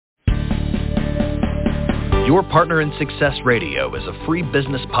Your Partner in Success Radio is a free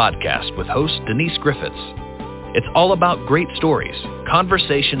business podcast with host Denise Griffiths. It's all about great stories,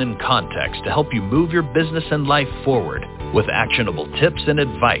 conversation, and context to help you move your business and life forward with actionable tips and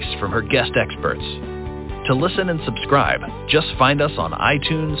advice from her guest experts. To listen and subscribe, just find us on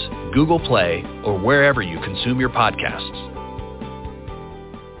iTunes, Google Play, or wherever you consume your podcasts.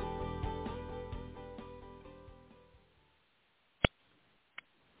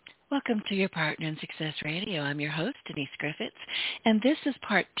 Welcome to Your Partner in Success Radio. I'm your host, Denise Griffiths, and this is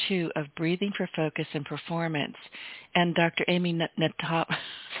part 2 of Breathing for Focus and Performance. And Dr. Amy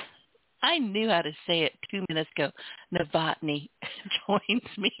I knew how to say it 2 minutes ago. Novotny joins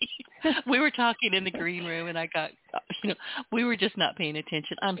me. We were talking in the green room, and we were just not paying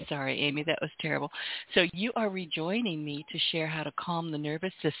attention. I'm sorry, Amy, that was terrible. So you are rejoining me to share how to calm the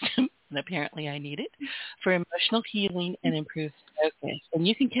nervous system, and apparently I need it, for emotional healing and improved focus. And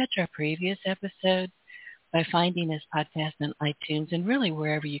you can catch our previous episode by finding this podcast on iTunes and really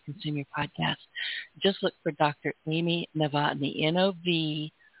wherever you consume your podcast. Just look for Dr. Amy Novotny,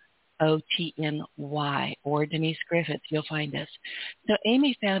 Novotny, or Denise Griffiths. You'll find us. So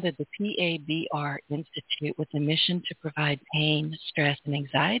Amy founded the PABR Institute with a mission to provide pain, stress, and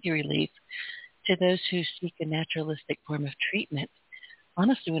anxiety relief to those who seek a naturalistic form of treatment.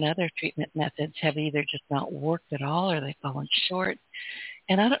 Honestly, when other treatment methods have either just not worked at all or they've fallen short.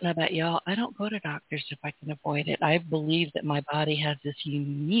 And I don't know about y'all, I don't go to doctors if I can avoid it. I believe that my body has this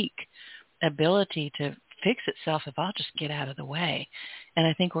unique ability to fix itself if I'll just get out of the way. And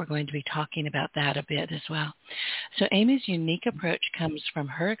I think we're going to be talking about that a bit as well. So Amy's unique approach comes from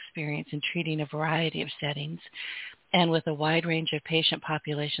her experience in treating a variety of settings and with a wide range of patient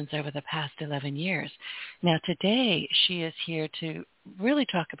populations over the past 11 years. Now today she is here to really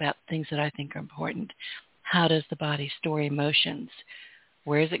talk about things that I think are important. How does the body store emotions?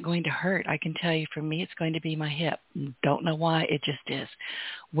 Where is it going to hurt? I can tell you for me, it's going to be my hip. Don't know why, it just is.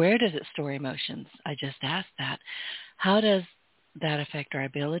 Where does it store emotions? I just asked that. How does that affect our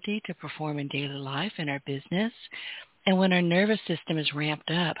ability to perform in daily life and our business? And when our nervous system is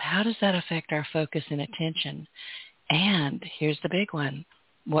ramped up, how does that affect our focus and attention? And here's the big one.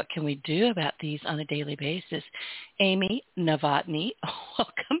 What can we do about these on a daily basis? Amy Novotny,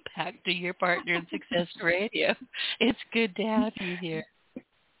 welcome back to Your Partner in Success Radio. It's good to have you here.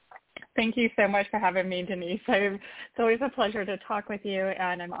 Thank you so much for having me, Denise. It's always a pleasure to talk with you,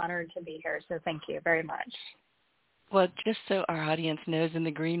 and I'm honored to be here, so thank you very much. Well, just so our audience knows, in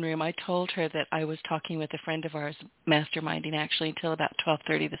the green room, I told her that I was talking with a friend of ours, masterminding actually, until about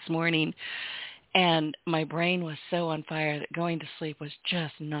 12:30 this morning, and my brain was so on fire that going to sleep was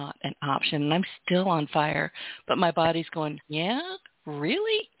just not an option. And I'm still on fire, but my body's going, yeah,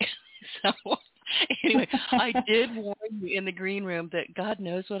 really? So anyway, I did warn you in the green room that God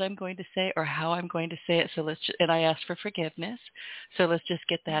knows what I'm going to say or how I'm going to say it. So and I asked for forgiveness. So let's just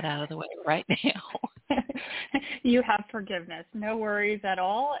get that out of the way right now. You have forgiveness. No worries at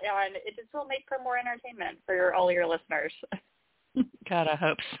all. And it just will make for more entertainment for all your listeners. God, I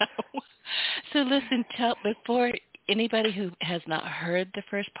hope so. So listen, before anybody who has not heard the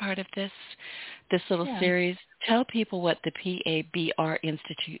first part of this little series, tell people what the PABR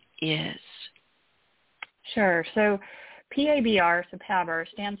Institute is. Sure. So PABR,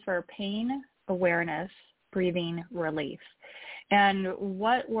 stands for Pain, Awareness, Breathing, Relief. And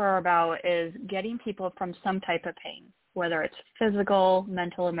what we're about is getting people from some type of pain, whether it's physical,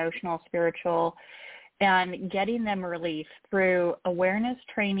 mental, emotional, spiritual, and getting them relief through awareness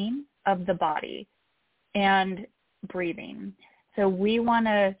training of the body and breathing. So we want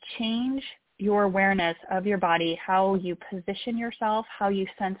to change your awareness of your body, how you position yourself, how you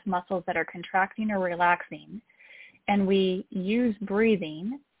sense muscles that are contracting or relaxing. And we use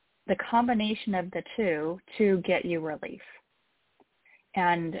breathing, the combination of the two, to get you relief.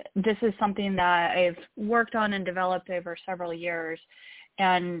 And this is something that I've worked on and developed over several years.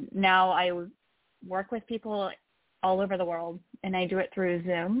 And now I work with people all over the world, and I do it through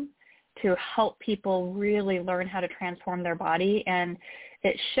Zoom to help people really learn how to transform their body, and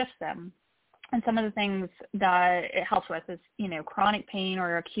it shifts them. And some of the things that it helps with is, chronic pain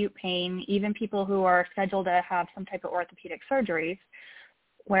or acute pain, even people who are scheduled to have some type of orthopedic surgeries,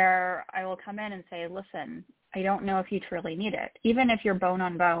 where I will come in and say, listen, I don't know if you truly need it. Even if you're bone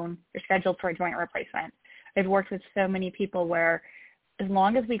on bone, you're scheduled for a joint replacement. I've worked with so many people where as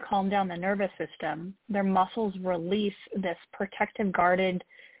long as we calm down the nervous system, their muscles release this protective, guarded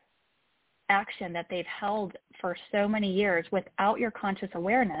action that they've held for so many years without your conscious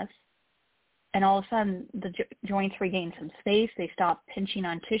awareness. And all of a sudden, the joints regain some space. They stop pinching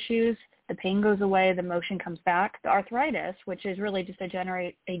on tissues. The pain goes away, the motion comes back. The arthritis, which is really just a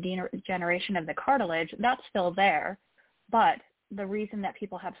degeneration of the cartilage, that's still there. But the reason that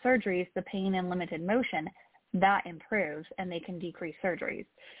people have surgeries, the pain and limited motion, that improves and they can decrease surgeries.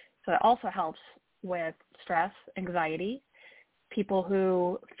 So it also helps with stress, anxiety, people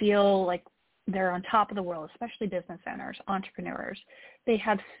who feel like they're on top of the world, especially business owners, entrepreneurs. They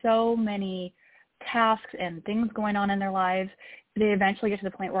have so many tasks and things going on in their lives. They eventually get to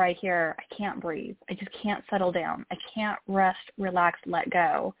the point where I hear, I can't breathe. I just can't settle down. I can't rest, relax, let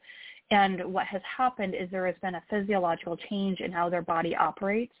go. And what has happened is there has been a physiological change in how their body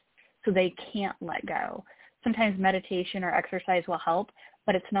operates, so they can't let go. Sometimes meditation or exercise will help,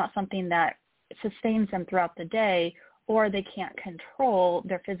 but it's not something that sustains them throughout the day, or they can't control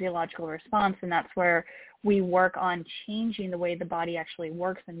their physiological response. And that's where we work on changing the way the body actually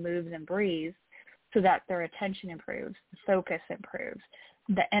works and moves and breathes so that their attention improves, focus improves,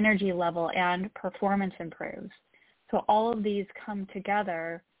 the energy level and performance improves. So all of these come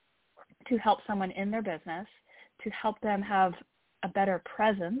together to help someone in their business, to help them have a better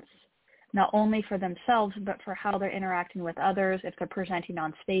presence, not only for themselves, but for how they're interacting with others, if they're presenting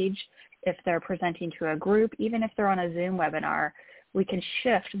on stage, if they're presenting to a group, even if they're on a Zoom webinar, we can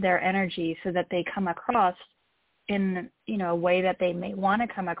shift their energy so that they come across in, a way that they may want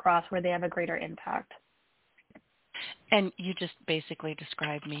to come across where they have a greater impact. And you just basically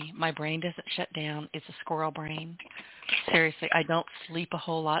described me. My brain doesn't shut down. It's a squirrel brain. Seriously, I don't sleep a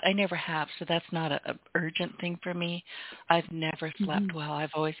whole lot. I never have, so that's not a urgent thing for me. I've never slept well.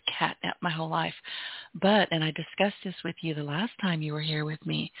 I've always catnapped my whole life. But, and I discussed this with you the last time you were here with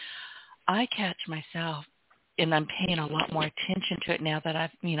me, I catch myself, and I'm paying a lot more attention to it now that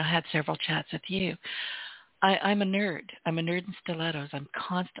I've, had several chats with you. I'm a nerd. I'm a nerd in stilettos. I'm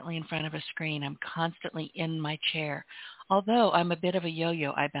constantly in front of a screen. I'm constantly in my chair. Although I'm a bit of a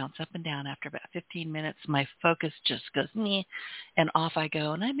yo-yo, I bounce up and down after about 15 minutes. My focus just goes, meh, and off I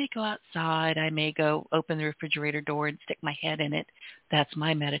go. And I may go outside. I may go open the refrigerator door and stick my head in it. That's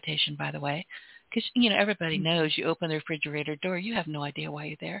my meditation, by the way. Because, everybody knows you open the refrigerator door, you have no idea why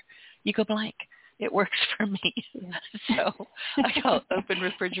you're there. You go blank. It works for me. Yeah. So I call it open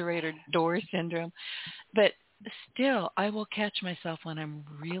refrigerator door syndrome. But still, I will catch myself when I'm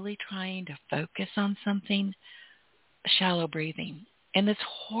really trying to focus on something, shallow breathing. And it's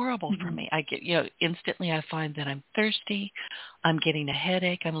horrible for me. I get, instantly I find that I'm thirsty. I'm getting a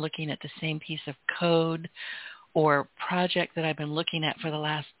headache. I'm looking at the same piece of code or project that I've been looking at for the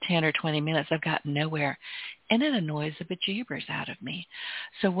last 10 or 20 minutes. I've gotten nowhere. And it annoys the bejeebers out of me.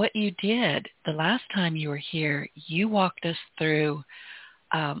 So what you did the last time you were here, you walked us through,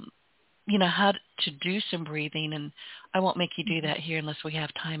 how to do some breathing. And I won't make you do that here unless we have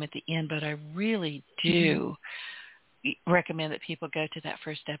time at the end, but I really do recommend that people go to that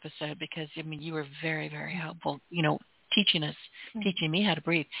first episode because, you were very, very helpful, teaching me how to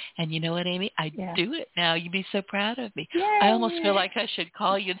breathe. And you know what, Amy? I do it now. You'd be so proud of me. Yay. I almost feel like I should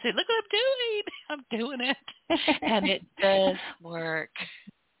call you and say, look what I'm doing. I'm doing it. And it does work.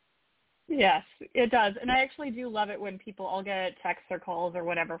 Yes, it does. And I actually do love it when I'll get texts or calls or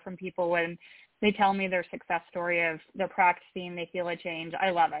whatever from people when they tell me their success story of they're practicing, they feel a change. I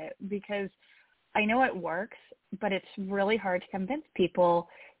love it because I know it works, but it's really hard to convince people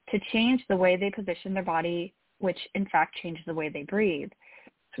to change the way they position their body, which in fact changes the way they breathe.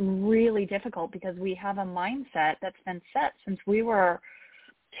 It's really difficult because we have a mindset that's been set since we were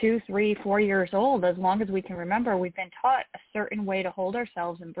 2, 3, 4 years old. As long as we can remember, we've been taught a certain way to hold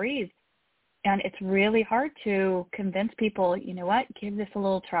ourselves and breathe. And it's really hard to convince people, you know what, give this a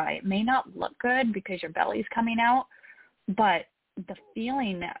little try. It may not look good because your belly's coming out, but the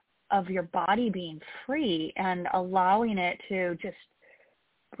feeling of your body being free and allowing it to just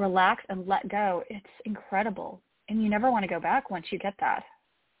relax and let go, it's incredible. And you never want to go back once you get that.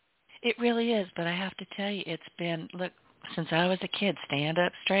 It really is. But I have to tell you, it's been, look, since I was a kid, stand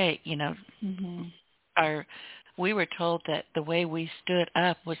up straight, we were told that the way we stood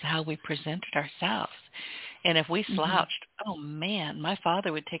up was how we presented ourselves. And if we slouched, oh man, my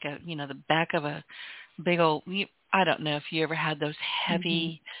father would take the back of a big old, I don't know if you ever had those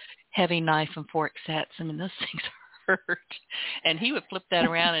heavy knife and fork sets. Those things hurt. And he would flip that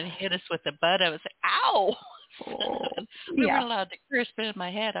around and hit us with the butt of it. Say, ow! We weren't allowed to curse, but in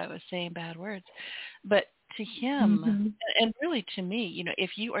my head I was saying bad words. But to him, and really to me,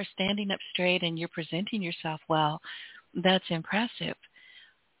 if you are standing up straight and you're presenting yourself well, that's impressive.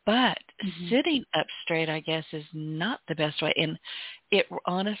 But sitting up straight, I guess, is not the best way. And it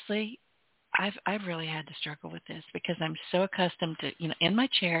honestly, I've really had to struggle with this because I'm so accustomed to, in my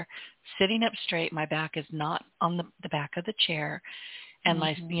chair, sitting up straight. My back is not on the back of the chair. And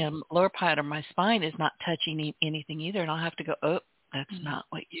my lower part of my spine is not touching anything either. And I'll have to go, oh, that's not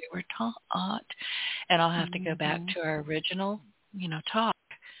what you were taught. And I'll have to go back to our original, talk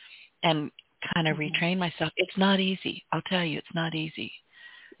and kind of retrain myself. It's not easy. I'll tell you, it's not easy.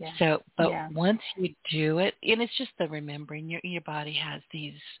 Yeah. So, but once you do it, and it's just the remembering, your body has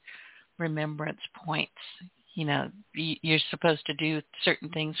these remembrance points. You're supposed to do certain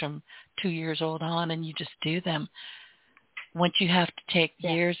things from 2 years old on, and you just do them. Once you have to take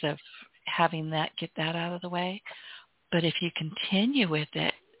years of having get that out of the way. But if you continue with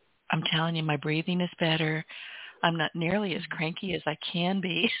it, I'm telling you, my breathing is better. I'm not nearly as cranky as I can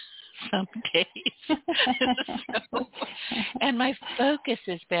be some days. And my focus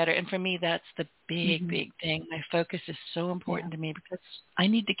is better. And for me, that's the big thing. My focus is so important to me because I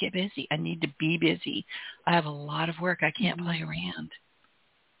need to get busy. I need to be busy. I have a lot of work. I can't play around.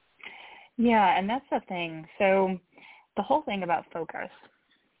 Yeah, and that's the thing. So the whole thing about focus,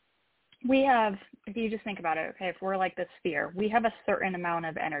 we have, if you just think about it, okay, if we're like this sphere, we have a certain amount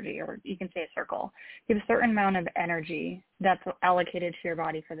of energy, or you can say a circle. You have a certain amount of energy that's allocated to your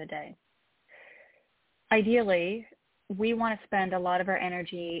body for the day. Ideally, we want to spend a lot of our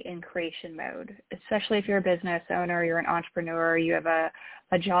energy in creation mode, especially if you're a business owner, you're an entrepreneur, you have a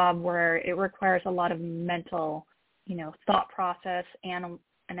job where it requires a lot of mental, thought process and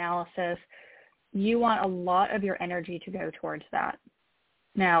analysis. You want a lot of your energy to go towards that.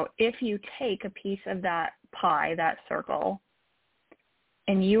 Now, if you take a piece of that pie, that circle,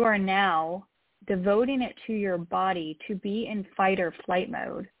 and you are now devoting it to your body to be in fight or flight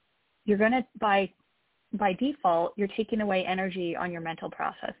mode, you're going to, by default, you're taking away energy on your mental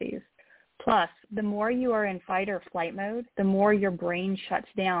processes. Plus, the more you are in fight or flight mode, the more your brain shuts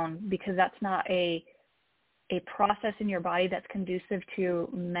down because that's not a process in your body that's conducive to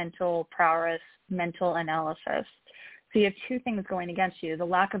mental prowess, mental analysis. So you have two things going against you, the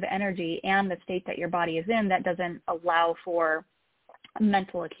lack of energy and the state that your body is in that doesn't allow for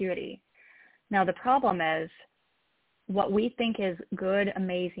mental acuity. Now, the problem is what we think is good,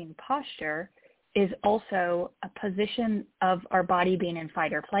 amazing posture is also a position of our body being in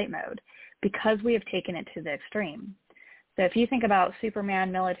fight or flight mode because we have taken it to the extreme. So if you think about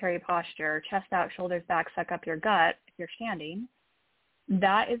Superman military posture, chest out, shoulders back, suck up your gut, if you're standing,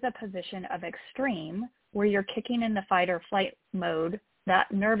 that is a position of extreme where you're kicking in the fight or flight mode,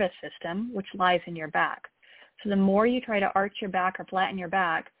 that nervous system, which lies in your back. So the more you try to arch your back or flatten your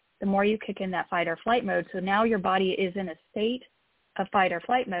back, the more you kick in that fight or flight mode. So now your body is in a state of fight or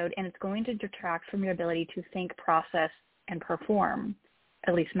flight mode, and it's going to detract from your ability to think, process, and perform,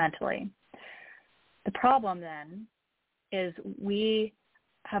 at least mentally. The problem then is we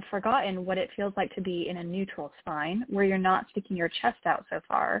have forgotten what it feels like to be in a neutral spine where you're not sticking your chest out so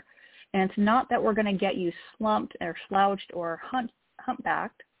far. And it's not that we're going to get you slumped or slouched or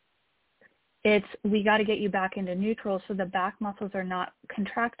humpbacked. It's we got to get you back into neutral so the back muscles are not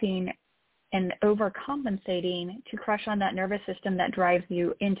contracting and overcompensating to crush on that nervous system that drives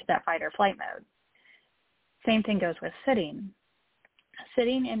you into that fight or flight mode. Same thing goes with sitting.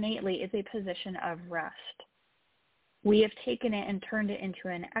 Sitting innately is a position of rest. We have taken it and turned it into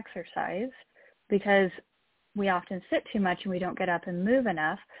an exercise because we often sit too much and we don't get up and move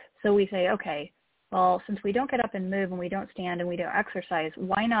enough. So we say, okay, well, since we don't get up and move and we don't stand and we don't exercise,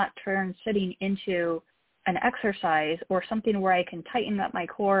 why not turn sitting into an exercise or something where I can tighten up my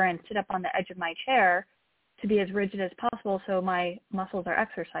core and sit up on the edge of my chair to be as rigid as possible so my muscles are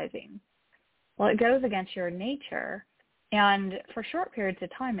exercising? Well, it goes against your nature. And for short periods of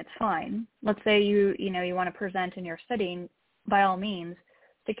time, it's fine. Let's say you want to present and you're sitting, by all means,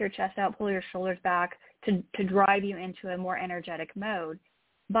 stick your chest out, pull your shoulders back to drive you into a more energetic mode.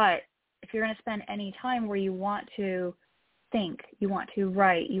 But if you're going to spend any time where you want to think, you want to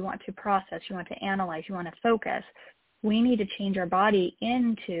write, you want to process, you want to analyze, you want to focus, we need to change our body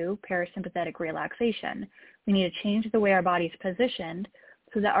into parasympathetic relaxation. We need to change the way our body's positioned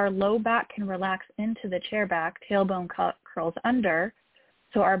so that our low back can relax into the chair back, tailbone curls under,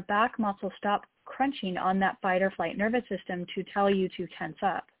 so our back muscles stop crunching on that fight or flight nervous system to tell you to tense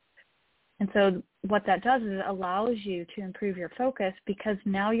up. And so what that does is it allows you to improve your focus because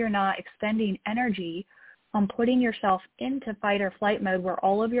now you're not expending energy on putting yourself into fight or flight mode where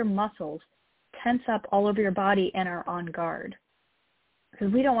all of your muscles tense up all over your body and are on guard.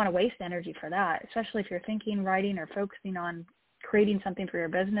 Because we don't want to waste energy for that, especially if you're thinking, writing, or focusing on creating something for your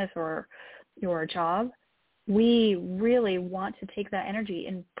business or your job. We really want to take that energy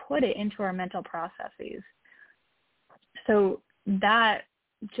and put it into our mental processes. So that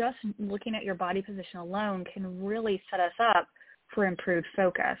just looking at your body position alone can really set us up for improved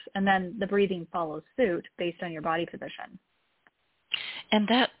focus. And then the breathing follows suit based on your body position. And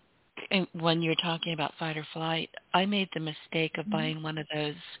when you're talking about fight or flight, I made the mistake of buying one of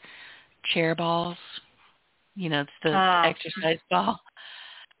those chair balls. It's the exercise ball.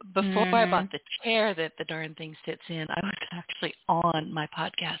 Before I bought the chair that the darn thing sits in, I was actually on my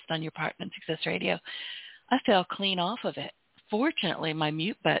podcast on Your Partner in Success Radio. I fell clean off of it. Fortunately, my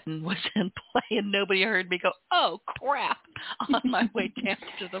mute button was in play and nobody heard me go, oh, crap, on my way down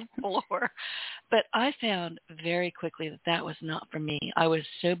to the floor. But I found very quickly that was not for me. I was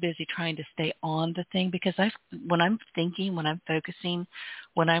so busy trying to stay on the thing because when I'm thinking, when I'm focusing,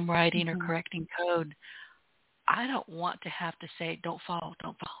 when I'm writing or correcting code, I don't want to have to say, don't fall,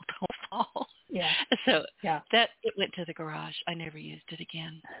 don't fall, don't fall. Yeah. So it went to the garage. I never used it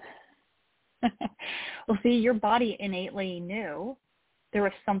again. Well, see, your body innately knew there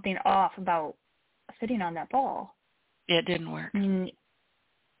was something off about sitting on that ball. It didn't work.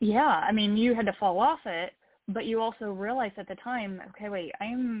 Yeah. I mean, you had to fall off it, but you also realized at the time, okay, wait,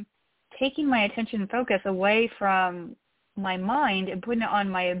 I'm taking my attention and focus away from my mind and putting it on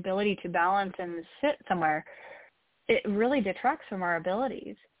my ability to balance and sit somewhere. It really detracts from our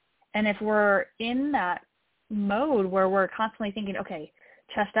abilities. And if we're in that mode where we're constantly thinking, okay,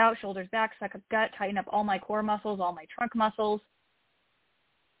 chest out, shoulders back, suck up gut, tighten up all my core muscles, all my trunk muscles,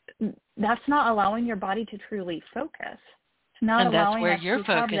 that's not allowing your body to truly focus. It's not allowing us to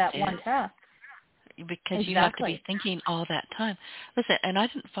have that one task. Because you have to be thinking all that time. Listen, and I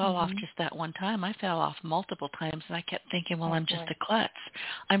didn't fall off just that one time. I fell off multiple times, and I kept thinking, well, I'm just a klutz.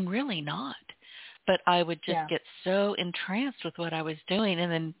 I'm really not. But I would just get so entranced with what I was doing,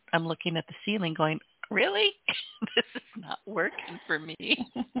 and then I'm looking at the ceiling going, really? This is not working for me.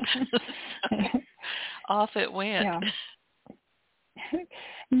 Off it went. Yeah.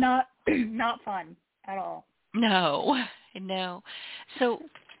 Not fun at all. No. So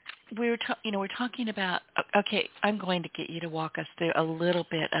we're talking about, okay, I'm going to get you to walk us through a little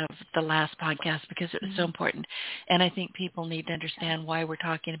bit of the last podcast because it was so important. And I think people need to understand why we're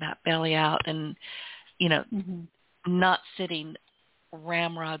talking about belly out and, not sitting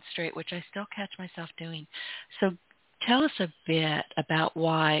ramrod straight, which I still catch myself doing. So tell us a bit about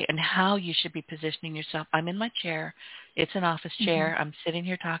why and how you should be positioning yourself. I'm in my chair. It's an office chair. I'm sitting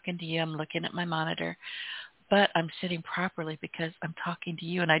here talking to you. I'm looking at my monitor. But I'm sitting properly because I'm talking to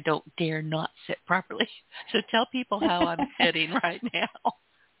you and I don't dare not sit properly. So tell people how I'm sitting right now.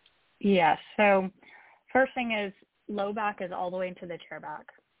 Yes. So first thing is low back is all the way into the chair back.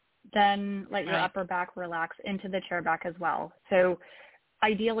 Then let your upper back relax into the chair back as well. So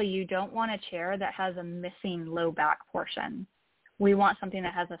ideally you don't want a chair that has a missing low back portion. We want something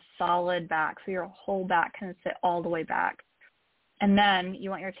that has a solid back so your whole back can sit all the way back. And then you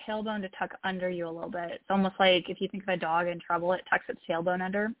want your tailbone to tuck under you a little bit. It's almost like if you think of a dog in trouble, it tucks its tailbone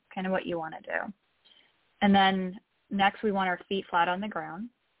under, kind of what you want to do. And then next we want our feet flat on the ground.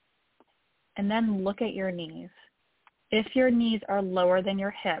 And then look at your knees. If your knees are lower than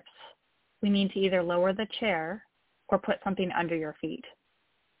your hips, we need to either lower the chair or put something under your feet.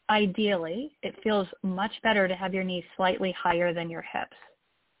 Ideally, it feels much better to have your knees slightly higher than your hips,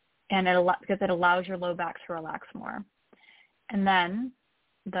 and because it allows your low back to relax more. And then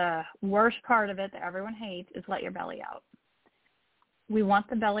the worst part of it that everyone hates is let your belly out. We want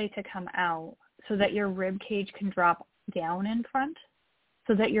the belly to come out so that your rib cage can drop down in front,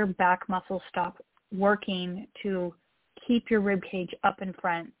 so that your back muscles stop working to keep your rib cage up in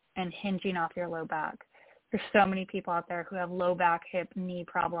front and hinging off your low back. There's so many people out there who have low back, hip, knee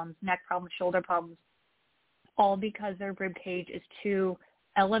problems, neck problems, shoulder problems, all because their rib cage is too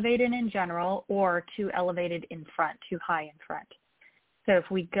elevated in general or too elevated in front, too high in front. So if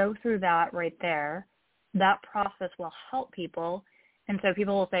we go through that right there, that process will help people. And so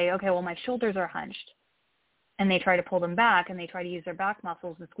people will say, okay, well, my shoulders are hunched. And they try to pull them back and they try to use their back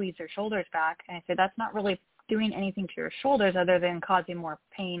muscles and squeeze their shoulders back. And I say, that's not really doing anything to your shoulders other than causing more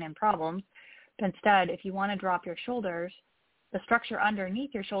pain and problems. But instead, if you want to drop your shoulders, the structure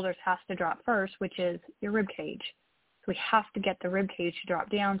underneath your shoulders has to drop first, which is your rib cage. So we have to get the rib cage to drop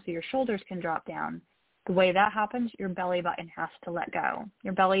down so your shoulders can drop down. The way that happens, your belly button has to let go.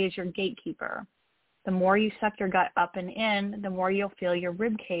 Your belly is your gatekeeper. The more you suck your gut up and in, the more you'll feel your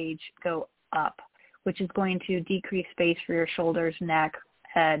rib cage go up, which is going to decrease space for your shoulders, neck,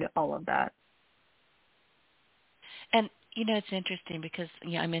 head, all of that. And, it's interesting because,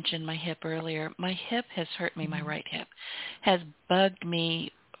 I mentioned my hip earlier. My hip has hurt me. My right hip has bugged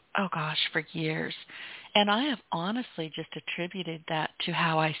me, for years. And I have honestly just attributed that to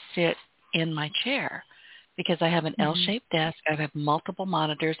how I sit in my chair because I have an L-shaped desk. I have multiple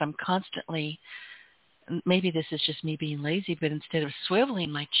monitors. I'm constantly maybe this is just me being lazy, but instead of swiveling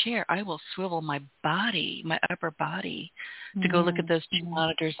my chair, I will swivel my body, my upper body, to go look at those two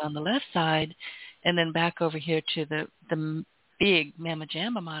monitors on the left side, and then back over here to the big Mamma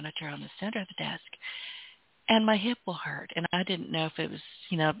Jamma monitor on the center of the desk. And my hip will hurt. And I didn't know if it was,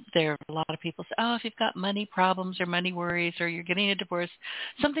 there are a lot of people say, oh, if you've got money problems or money worries or you're getting a divorce,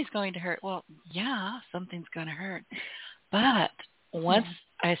 something's going to hurt. Well, yeah, something's going to hurt. But once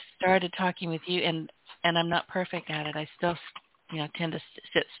I started talking with you, and I'm not perfect at it, I still, tend to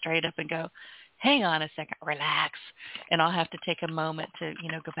sit straight up and go, hang on a second, relax. And I'll have to take a moment to,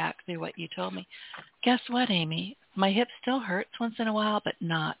 go back through what you told me. Guess what, Amy? My hip still hurts once in a while, but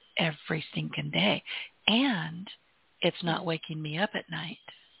not every stinking day. And it's not waking me up at night.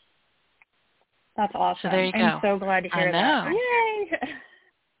 That's awesome. So there you go. I'm so glad to hear that.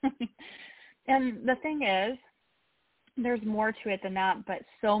 Yay! And the thing is, there's more to it than that, but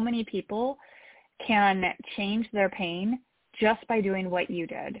so many people can change their pain just by doing what you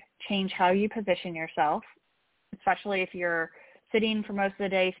did. Change how you position yourself, especially if you're sitting for most of the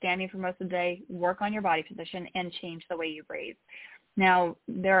day, standing for most of the day, work on your body position and change the way you breathe. Now,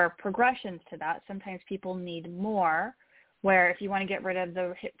 there are progressions to that. Sometimes people need more, where if you want to get rid of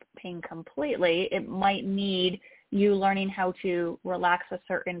the hip pain completely, it might need you learning how to relax a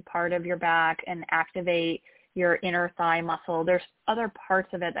certain part of your back and activate your inner thigh muscle. There's other parts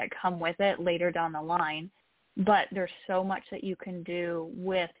of it that come with it later down the line, but there's so much that you can do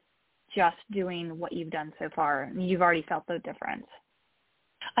with just doing what you've done so far. You've already felt the difference.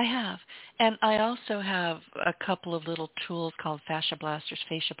 I have. And I also have a couple of little tools called fascia blasters,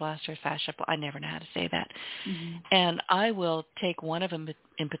 I never know how to say that. Mm-hmm. And I will take one of them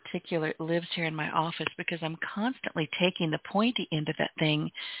in particular. It lives here in my office because I'm constantly taking the pointy end of that thing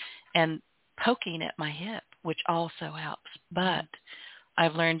and poking at my hip, which also helps. But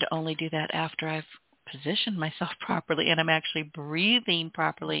I've learned to only do that after I've positioned myself properly and I'm actually breathing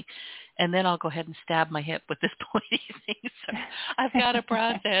properly, and then I'll go ahead and stab my hip with this pointy thing. So I've got a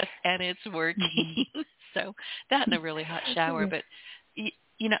process and it's working. So that and a really hot shower, but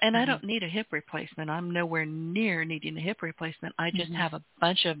and I don't need a hip replacement. I'm nowhere near needing a hip replacement. I just have a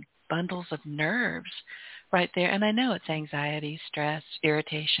bunch of bundles of nerves right there, and I know it's anxiety, stress,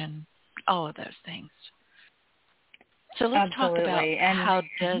 irritation, all of those things. So let's talk about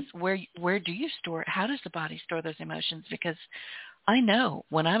where do you store it? How does the body store those emotions? Because I know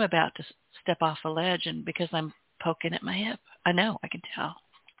when I'm about to step off a ledge and because I'm poking at my hip, I know, I can tell.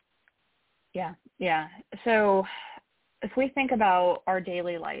 Yeah. So if we think about our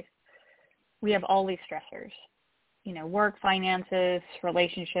daily life, we have all these stressors, work, finances,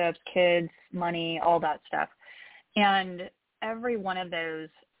 relationships, kids, money, all that stuff. And every one of those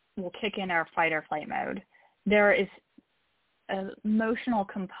will kick in our fight or flight mode. There is an emotional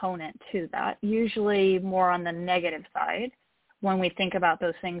component to that, usually more on the negative side when we think about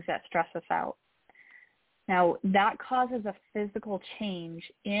those things that stress us out. Now, that causes a physical change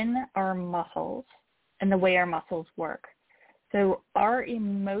in our muscles and the way our muscles work. So our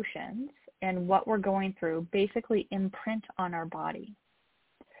emotions and what we're going through basically imprint on our body.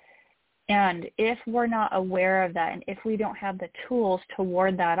 And if we're not aware of that and if we don't have the tools to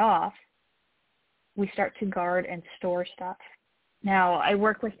ward that off, we start to guard and store stuff. Now, I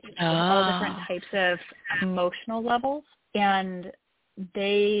work with people of all different types of emotional levels, and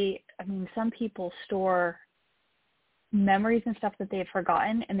some people store memories and stuff that they've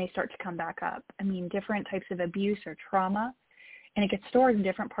forgotten, and they start to come back up. Different types of abuse or trauma, and it gets stored in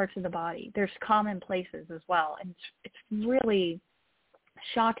different parts of the body. There's common places as well, and it's really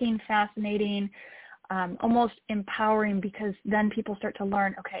shocking, fascinating, almost empowering, because then people start to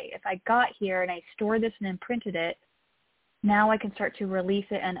learn, okay, if I got here and I stored this and imprinted it, now I can start to release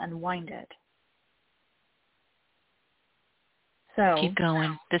it and unwind it. So keep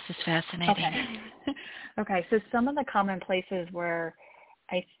going. This is fascinating. Okay. So some of the common places where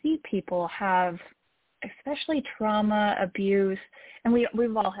I see people have, especially trauma, abuse, and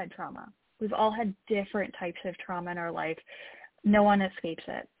we've all had trauma. We've all had different types of trauma in our life. No one escapes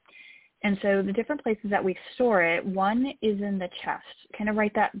it. And so the different places that we store it, one is in the chest, kind of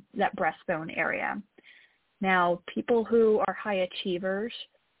right that breastbone area. Now, people who are high achievers,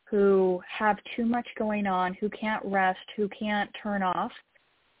 who have too much going on, who can't rest, who can't turn off,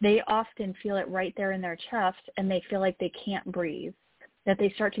 they often feel it right there in their chest, and they feel like they can't breathe, that they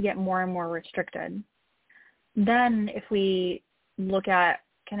start to get more and more restricted. Then if we look at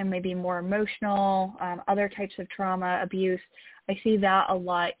kind of maybe more emotional, other types of trauma, abuse, I see that a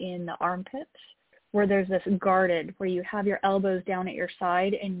lot in the armpits, where there's this guarded, where you have your elbows down at your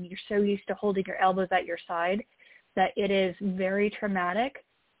side and you're so used to holding your elbows at your side that it is very traumatic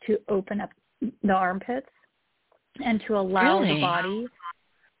to open up the armpits, and to allow the body.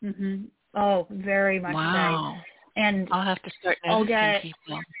 Mm-hmm. Oh, very much wow. so. And I'll have to start noticing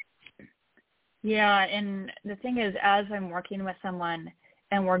people. Yeah, and the thing is, as I'm working with someone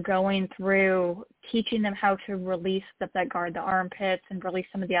and we're going through teaching them how to release stuff that guard the armpits and release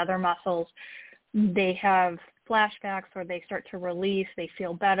some of the other muscles, they have flashbacks or they start to release, they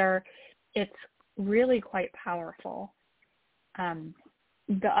feel better. It's really quite powerful.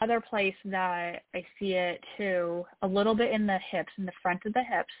 The other place that I see it too, a little bit in the hips, in the front of the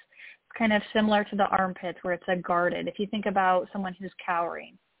hips, kind of similar to the armpits where it's a guarded. If you think about someone who's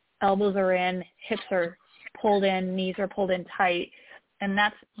cowering, elbows are in, hips are pulled in, knees are pulled in tight. And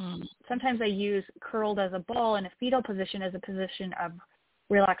that's sometimes I use curled as a ball in a fetal position as a position of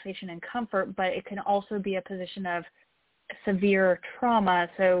relaxation and comfort, but it can also be a position of severe trauma.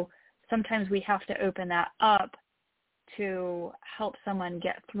 So sometimes we have to open that up to help someone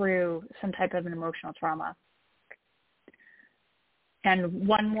get through some type of an emotional trauma. And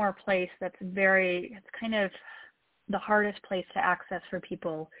one more place that's it's kind of the hardest place to access for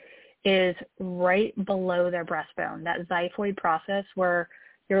people is right below their breastbone, that xiphoid process where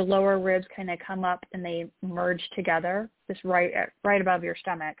your lower ribs kind of come up and they merge together, just right above your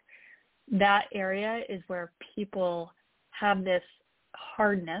stomach. That area is where people have this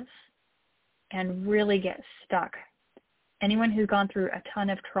hardness and really get stuck. Anyone who's gone through a ton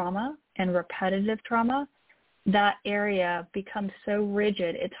of trauma and repetitive trauma, that area becomes so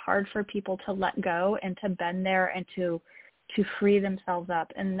rigid, it's hard for people to let go and to bend there and to free themselves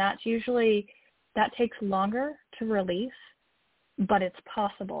up. And that takes longer to release, but it's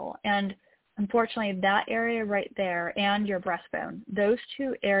possible. And unfortunately, that area right there and your breastbone, those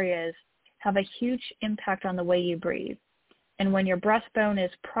two areas have a huge impact on the way you breathe. And when your breastbone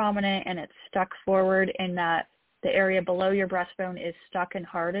is prominent and it's stuck forward and that the area below your breastbone is stuck and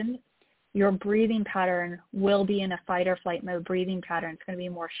hardened, your breathing pattern will be in a fight or flight mode breathing pattern. It's going to be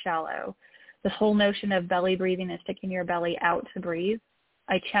more shallow. This whole notion of belly breathing and sticking your belly out to breathe,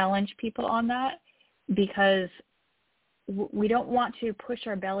 I challenge people on that because we don't want to push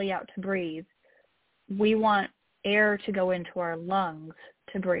our belly out to breathe. We want air to go into our lungs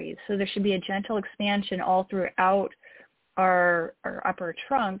to breathe. So there should be a gentle expansion all throughout our upper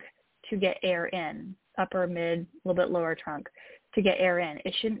trunk to get air in, upper, mid, a little bit lower trunk, to get air in.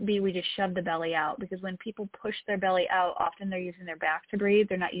 It shouldn't be we just shove the belly out, because when people push their belly out, often they're using their back to breathe.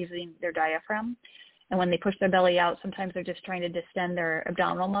 They're not using their diaphragm. And when they push their belly out, sometimes they're just trying to distend their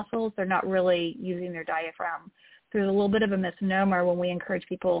abdominal muscles. They're not really using their diaphragm. So there's a little bit of a misnomer when we encourage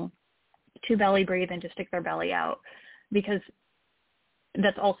people to belly breathe and just stick their belly out, because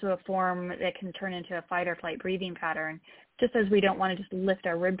that's also a form that can turn into a fight or flight breathing pattern, just as we don't want to just lift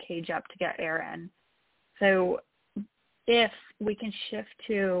our rib cage up to get air in. So if we can shift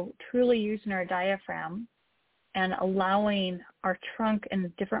to truly using our diaphragm and allowing our trunk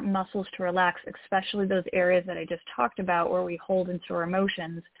and different muscles to relax, especially those areas that I just talked about where we hold and store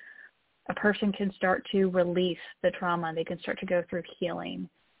emotions, a person can start to release the trauma. They can start to go through healing.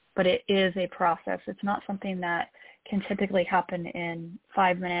 But it is a process. It's not something that can typically happen in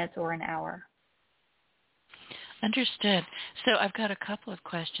 5 minutes or an hour. Understood. So I've got a couple of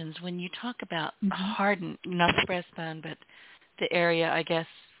questions. When you talk about harden, not the breastbone, but the area, I guess,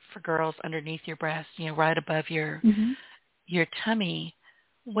 for girls underneath your breast, right above your tummy,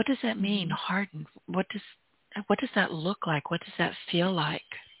 what does that mean, harden? What does that look like? What does that feel like?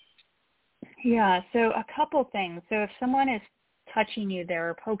 Yeah, so a couple things. So if someone is touching you there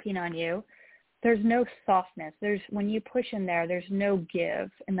or poking on you, there's no softness. When you push in there, there's no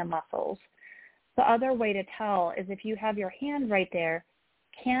give in the muscles. The other way to tell is if you have your hand right there,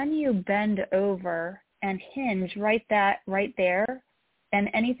 can you bend over and hinge right there, and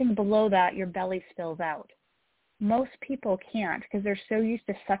anything below that, your belly spills out? Most people can't, because they're so used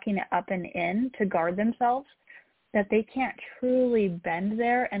to sucking it up and in to guard themselves that they can't truly bend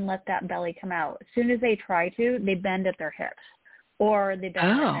there and let that belly come out. As soon as they try to, they bend at their hips or they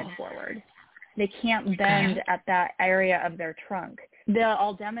bend their head forward. They can't bend at that area of their trunk.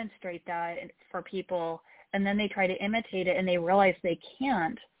 I'll demonstrate that for people, and then they try to imitate it, and they realize they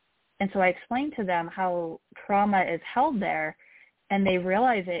can't. And so I explain to them how trauma is held there, and they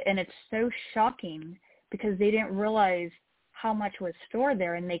realize it, and it's so shocking because they didn't realize how much was stored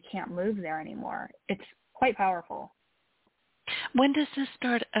there, and they can't move there anymore. It's quite powerful. When does this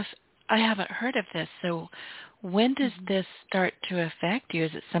start? I haven't heard of this, so when does this start to affect you?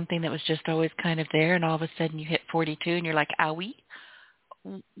 Is it something that was just always kind of there, and all of a sudden you hit 42 and you're like, owie?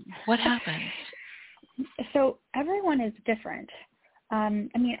 What happens? So everyone is different.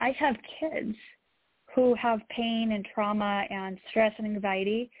 I have kids who have pain and trauma and stress and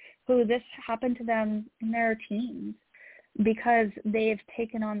anxiety who this happened to them in their teens because they've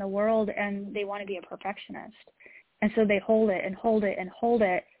taken on the world and they want to be a perfectionist. And so they hold it and hold it and hold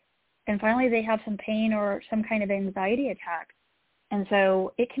it. And finally they have some pain or some kind of anxiety attack. And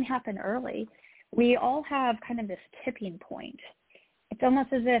so it can happen early. We all have kind of this tipping point. It's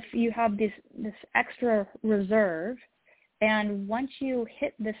almost as if you have this extra reserve, and once you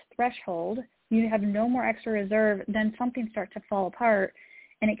hit this threshold, you have no more extra reserve, then something starts to fall apart,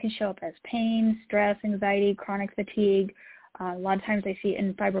 and it can show up as pain, stress, anxiety, chronic fatigue. A lot of times I see it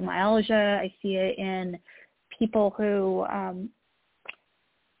in fibromyalgia. I see it in people who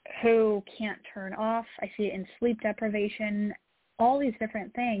can't turn off. I see it in sleep deprivation, all these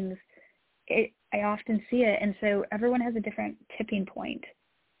different things. I often see it, and so everyone has a different tipping point.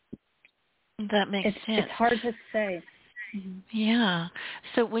 That makes sense. It's hard to say. Mm-hmm. Yeah.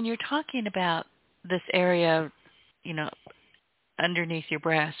 So when you're talking about this area, underneath your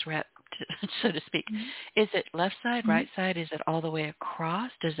breast, so to speak, is it left side, right side? Is it all the way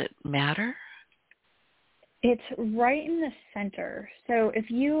across? Does it matter? It's right in the center. So if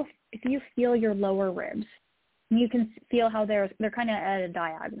you feel your lower ribs, you can feel how they're kind of at a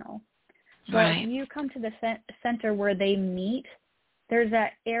diagonal. So if you come to the center where they meet, there's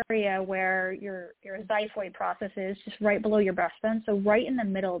that area where your xiphoid process is, just right below your breastbone. So right in the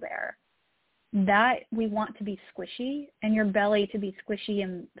middle there, that we want to be squishy, and your belly to be squishy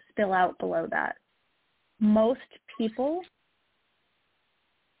and spill out below that. Most people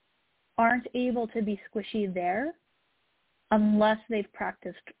aren't able to be squishy there unless they've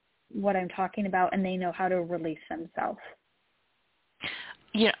practiced what I'm talking about and they know how to release themselves.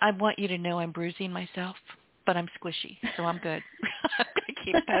 Yeah, I want you to know I'm bruising myself, but I'm squishy, so I'm good. I'm going to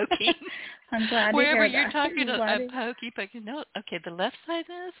keep poking. I'm glad Wherever to hear you're that. talking, I'm poking. No, okay, the left side,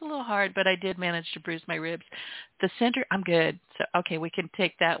 that's a little hard, but I did manage to bruise my ribs. The center, I'm good. So, okay, we can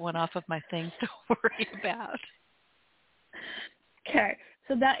take that one off of my things to worry about. Okay,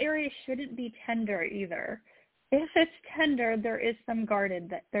 so that area shouldn't be tender either. If it's tender, there is some guarding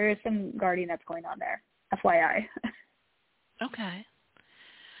that's going on there. FYI. Okay.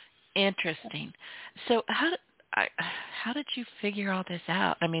 Interesting. So how did you figure all this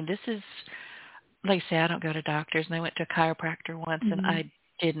out? I mean, this is, like I say, I don't go to doctors, and I went to a chiropractor once, and I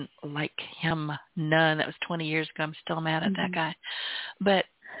didn't like him none. That was 20 years ago. I'm still mad at that guy. But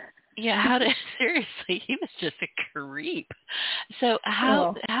yeah, seriously, he was just a creep. So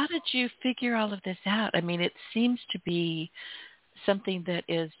how did you figure all of this out? I mean, it seems to be something that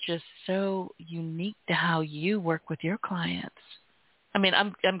is just so unique to how you work with your clients. I mean,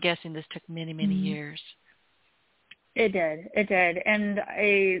 I'm guessing this took many, many years. It did. And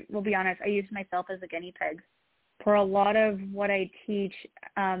I will be honest, I used myself as a guinea pig for a lot of what I teach,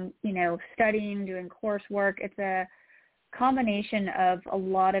 studying, doing coursework. It's a combination of a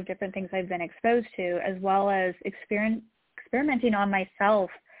lot of different things I've been exposed to, as well as experimenting on myself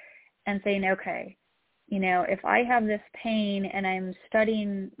and saying, okay, if I have this pain and I'm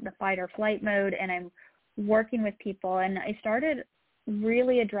studying the fight or flight mode and I'm working with people, and I started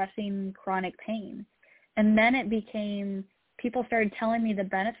really addressing chronic pain. And then it became, people started telling me the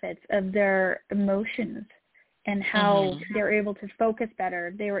benefits of their emotions and how they're able to focus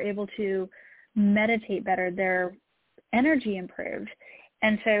better. They were able to meditate better. Their energy improved.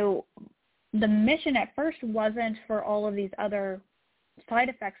 And so the mission at first wasn't for all of these other side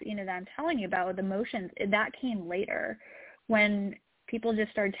effects, that I'm telling you about with emotions. That came later when people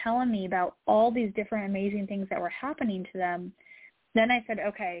just started telling me about all these different amazing things that were happening to them. Then I said,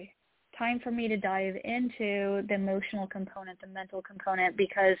 okay, time for me to dive into the emotional component, the mental component,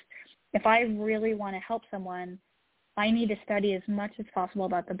 because if I really want to help someone, I need to study as much as possible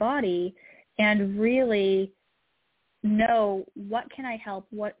about the body and really know what can I help,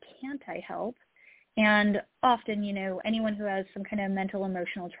 what can't I help. And often, anyone who has some kind of mental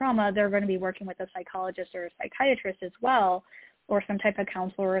emotional trauma, they're going to be working with a psychologist or a psychiatrist as well, or some type of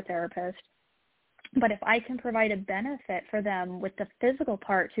counselor or therapist. But if I can provide a benefit for them with the physical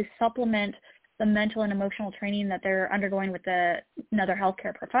part to supplement the mental and emotional training that they're undergoing with another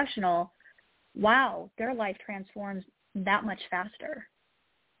healthcare professional, wow, their life transforms that much faster.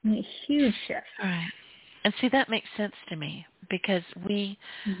 I mean, a huge shift. All right. And see, that makes sense to me because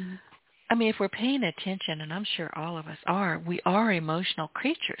if we're paying attention, and I'm sure all of us are, we are emotional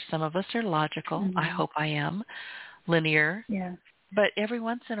creatures. Some of us are logical. I hope I am. Linear. Yeah. But every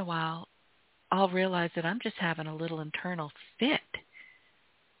once in a while, I'll realize that I'm just having a little internal fit.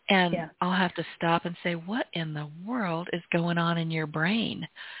 And I'll have to stop and say, what in the world is going on in your brain?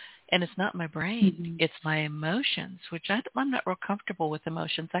 And it's not my brain, it's my emotions, which I'm not real comfortable with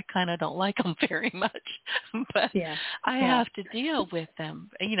emotions. I kind of don't like them very much, but I have to deal with them.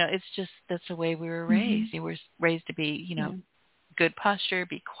 It's just, that's the way we were raised. You were raised to be, good posture,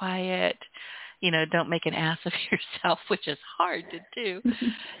 be quiet, don't make an ass of yourself, which is hard to do.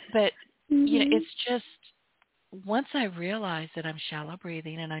 But, it's just, once I realize that I'm shallow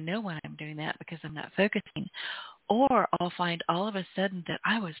breathing, and I know when I'm doing that because I'm not focusing, or I'll find all of a sudden that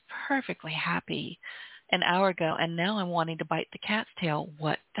I was perfectly happy an hour ago, and now I'm wanting to bite the cat's tail.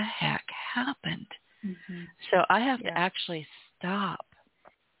 What the heck happened? So I have to actually stop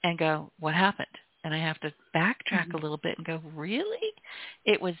and go, what happened? And I have to backtrack a little bit and go, really?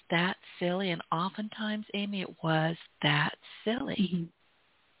 It was that silly? And oftentimes, Amy, it was that silly.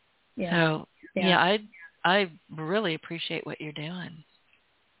 So, I really appreciate what you're doing.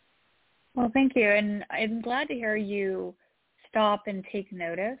 Well, thank you. And I'm glad to hear you stop and take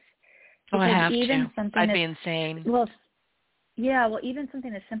notice. Oh, I have even to. Something I'd be insane. Well, even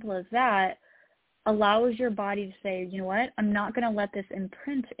something as simple as that allows your body to say, you know what, I'm not going to let this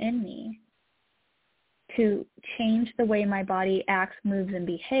imprint in me to change the way my body acts, moves, and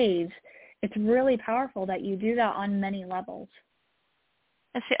behaves. It's really powerful that you do that on many levels.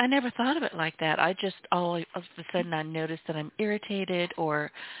 And see, I never thought of it like that. I just all of a sudden I notice that I'm irritated or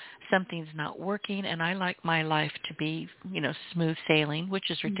something's not working, and I like my life to be, smooth sailing,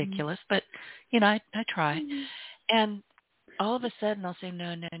 which is ridiculous, but I try. And all of a sudden I'll say,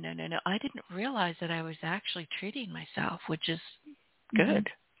 no. I didn't realize that I was actually treating myself, which is good.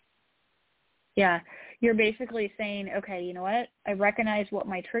 Yeah, you're basically saying, okay, you know what? I recognize what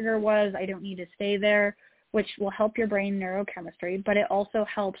my trigger was. I don't need to stay there, which will help your brain neurochemistry, but it also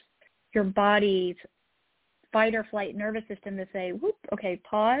helps your body's fight or flight nervous system to say, whoop, okay,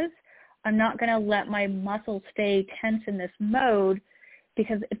 pause. I'm not going to let my muscles stay tense in this mode,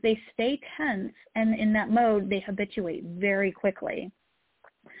 because if they stay tense and in that mode, they habituate very quickly.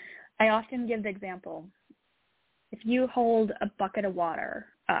 I often give the example. If you hold a bucket of water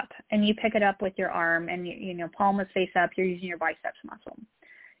up and you pick it up with your arm and palm is face up, you're using your biceps muscle.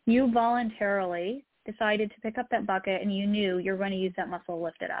 You voluntarily decided to pick up that bucket and you knew you're going to use that muscle to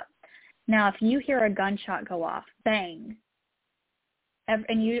lift it up. Now, if you hear a gunshot go off, bang,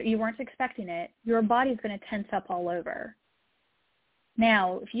 and you weren't expecting it, your body's going to tense up all over.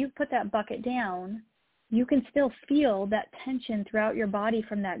 Now, if you put that bucket down, you can still feel that tension throughout your body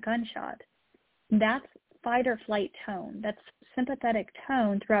from that gunshot. That's fight or flight tone. That's sympathetic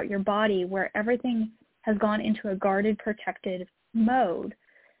tone throughout your body where everything has gone into a guarded, protected mode.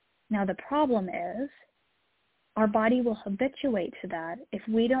 Now, the problem is our body will habituate to that if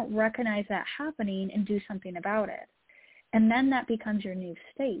we don't recognize that happening and do something about it. And then that becomes your new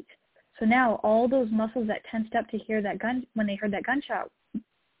state. So now all those muscles that tensed up to hear that when they heard that gunshot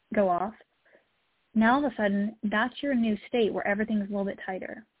go off, now all of a sudden that's your new state where everything's a little bit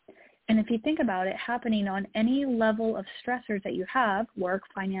tighter. And if you think about it happening on any level of stressors that you have, work,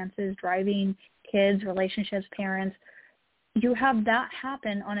 finances, driving, kids, relationships, parents, you have that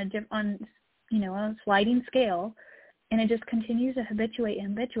happen on a sliding scale, and it just continues to habituate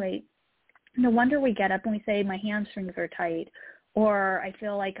and habituate. No wonder we get up and we say, my hamstrings are tight, or I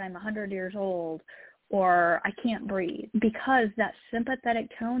feel like I'm 100 years old, or I can't breathe, because that sympathetic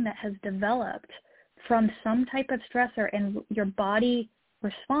tone that has developed from some type of stressor and your body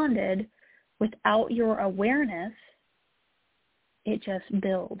responded without your awareness, it just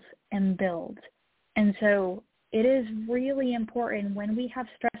builds and builds. And so it is really important when we have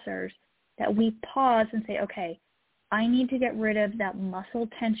stressors that we pause and say, okay, I need to get rid of that muscle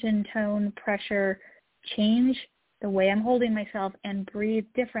tension, tone, pressure, change the way I'm holding myself, and breathe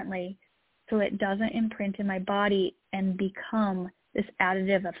differently so it doesn't imprint in my body and become this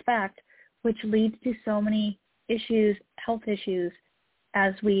additive effect, which leads to so many issues, health issues,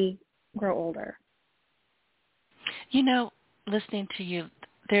 as we grow older. Listening to you,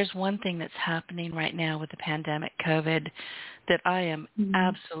 there's one thing that's happening right now with the pandemic, COVID, that I am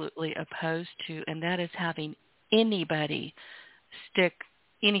absolutely opposed to, and that is having anybody stick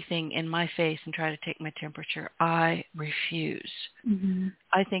anything in my face and try to take my temperature. I refuse.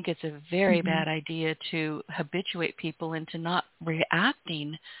 I think it's a very bad idea to habituate people into not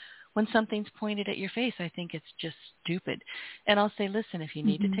reacting when something's pointed at your face. I think it's just stupid. And I'll say, listen, if you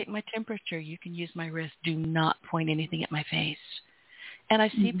need to take my temperature, you can use my wrist. Do not point anything at my face. And I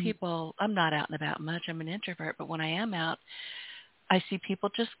see people, I'm not out and about much. I'm an introvert. But when I am out, I see people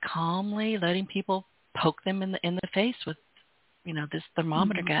just calmly letting people poke them in the face with, this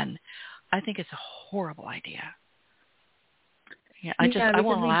thermometer gun. I think it's a horrible idea. I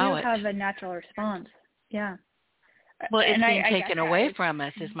won't allow it. We do have a natural response. Yeah. Well, it's and being I get taken that. away from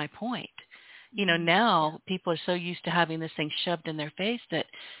us is my point. Now people are so used to having this thing shoved in their face that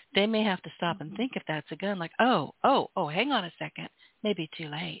they may have to stop and think if that's a gun, like, oh, hang on a second, maybe too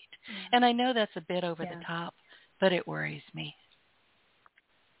late. And I know that's a bit over the top, but it worries me.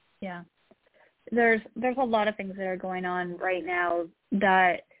 Yeah. There's a lot of things that are going on right now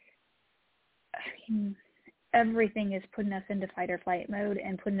that everything is putting us into fight or flight mode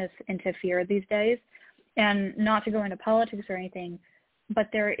and putting us into fear these days. And not to go into politics or anything, but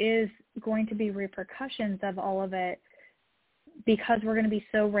there is going to be repercussions of all of it because we're going to be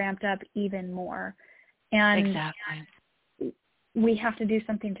so ramped up even more. And exactly. We have to do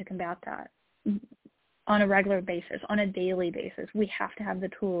something to combat that on a regular basis, on a daily basis. We have to have the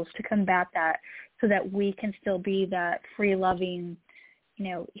tools to combat that so that we can still be that free-loving,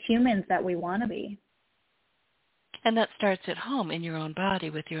 humans that we want to be. And that starts at home in your own body,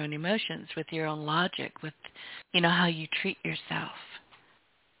 with your own emotions, with your own logic, with, how you treat yourself.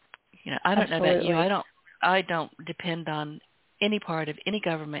 I don't know about you. I don't depend on any part of any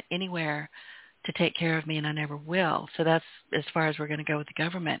government anywhere to take care of me, and I never will. So that's as far as we're going to go with the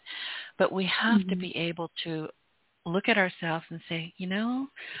government. But we have to be able to look at ourselves and say,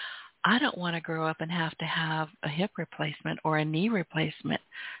 I don't want to grow up and have to have a hip replacement or a knee replacement.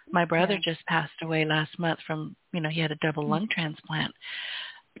 My brother just passed away last month from, he had a double lung transplant.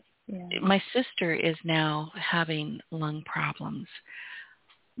 Yeah. My sister is now having lung problems.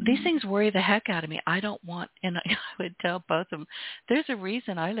 These things worry the heck out of me. I don't want, and I would tell both of them, there's a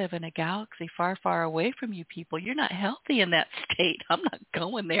reason I live in a galaxy far, far away from you people. You're not healthy in that state. I'm not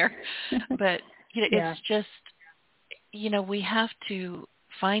going there. But, it's just, we have to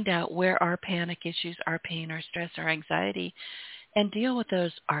find out where our panic issues, our pain, our stress, our anxiety, and deal with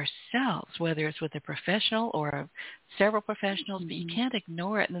those ourselves, whether it's with a professional or several professionals, but you can't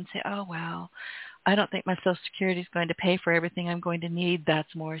ignore it and then say, oh, well, I don't think my Social Security is going to pay for everything I'm going to need.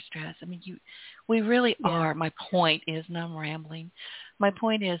 That's more stress. I mean, we really are. My point is, and I'm rambling, my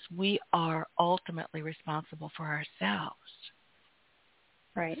point is we are ultimately responsible for ourselves.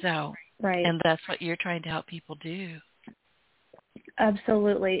 Right. So, and that's what you're trying to help people do.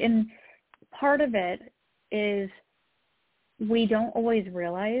 Absolutely. And part of it is we don't always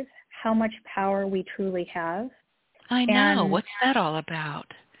realize how much power we truly have. I know. What's that all about?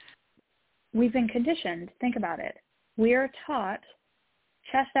 We've been conditioned. Think about it. We are taught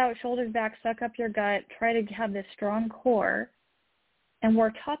chest out, shoulders back, suck up your gut, try to have this strong core. And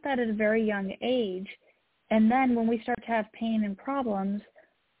we're taught that at a very young age. And then when we start to have pain and problems,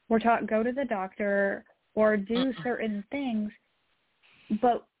 we're taught go to the doctor or do certain things.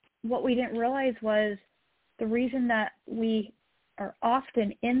 But what we didn't realize was the reason that we are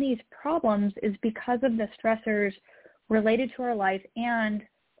often in these problems is because of the stressors related to our life and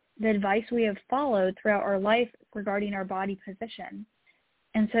the advice we have followed throughout our life regarding our body position.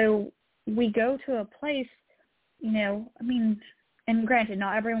 And so we go to a place, and granted,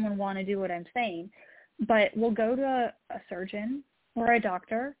 not everyone will want to do what I'm saying, but we'll go to a surgeon or a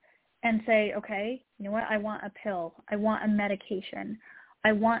doctor and say, okay, you know what, I want a pill. I want a medication.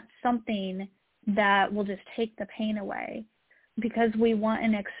 I want something that will just take the pain away because we want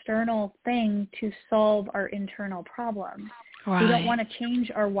an external thing to solve our internal problem. Right. We don't want to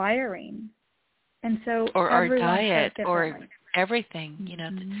change our wiring. And so or our diet or everything,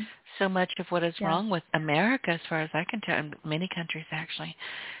 so much of what is wrong with America, as far as I can tell, in many countries actually,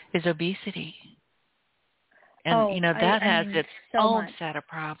 is obesity. And, that has its own set of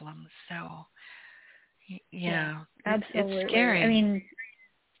problems. So, absolutely. It's scary. I mean,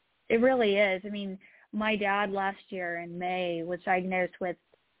 it really is. I mean, my dad last year in May was diagnosed with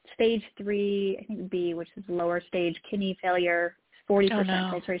stage 3, I think B, which is lower stage kidney failure,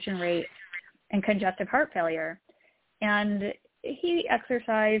 40% filtration rate, and congestive heart failure. And he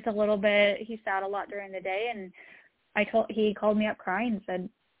exercised a little bit. He sat a lot during the day, and he called me up crying and said,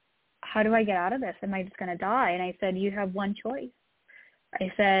 how do I get out of this? Am I just going to die? And I said, you have one choice.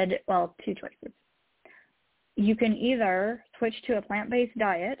 I said, well, two choices. You can either switch to a plant-based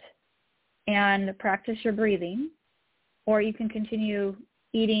diet and practice your breathing, or you can continue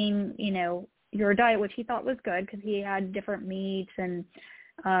eating, your diet, which he thought was good because he had different meats and,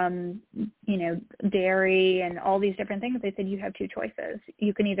 dairy and all these different things. They said, you have two choices.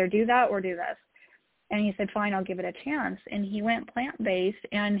 You can either do that or do this. And he said, fine, I'll give it a chance. And he went plant-based,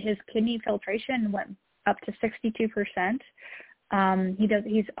 and his kidney filtration went up to 62%.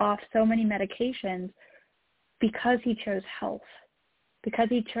 He's off so many medications because he chose health, because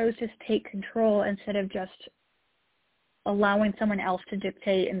he chose to take control instead of just allowing someone else to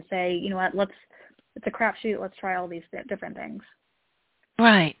dictate and say, you know what, it's a crapshoot, let's try all these different things.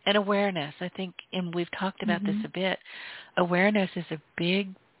 Right. And awareness, I think, and we've talked about this Mm-hmm. a bit, awareness is a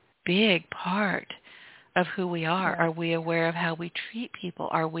big, big part of who we are. Yeah. Are we aware of how we treat people?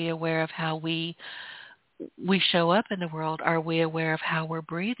 Are we aware of how we show up in the world? Are we aware of how we're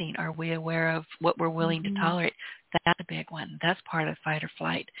breathing? Are we aware of what we're willing to Mm-hmm. tolerate? That's a big one. That's part of fight or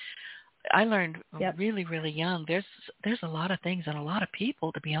flight. I learned Yep. really, really young. There's a lot of things and a lot of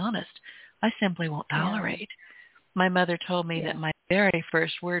people, to be honest, I simply won't Yeah. tolerate. My mother told me that Yeah. my very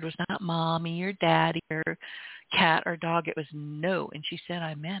first word was not mommy or daddy or cat or dog. It was no, and she said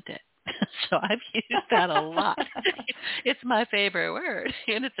I meant it. So I've used that a lot. It's my favorite word,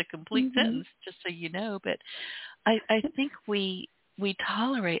 and it's a complete Mm-hmm. sentence, just so you know. But I think we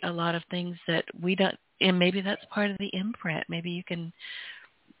tolerate a lot of things that we don't, and maybe that's part of the imprint. Maybe you can,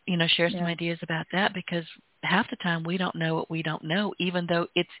 share some Yeah. ideas about that, because half the time we don't know what we don't know, even though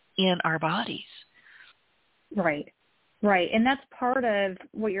it's in our bodies. Right. Right. And that's part of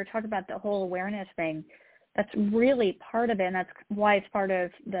what you're talking about, the whole awareness thing. That's really part of it. And that's why it's part of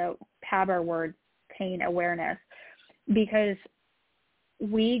the PABR word, pain awareness, because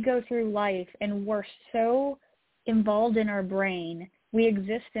we go through life and we're so involved in our brain. We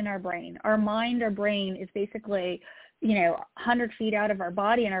exist in our brain. Our mind, our brain is basically, 100 feet out of our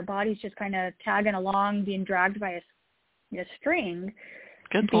body, and our body's just kind of tagging along, being dragged by a string.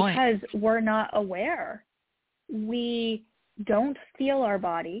 Good point. Because we're not aware. We don't feel our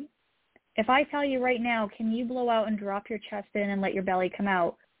body. If I tell you right now, can you blow out and drop your chest in and let your belly come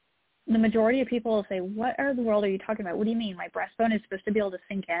out? The majority of people will say, what in the world are you talking about? What do you mean? My breastbone is supposed to be able to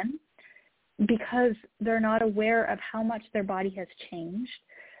sink in? Because they're not aware of how much their body has changed.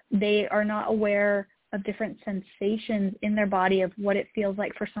 They are not aware of different sensations in their body, of what it feels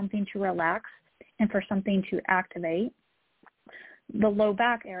like for something to relax and for something to activate. The low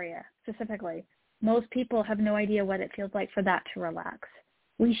back area specifically. Most people have no idea what it feels like for that to relax.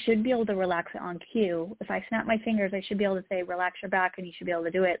 We should be able to relax it on cue. If I snap my fingers, I should be able to say, relax your back, and you should be able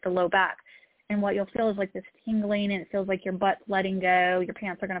to do it, the low back. And what you'll feel is like this tingling, and it feels like your butt's letting go, your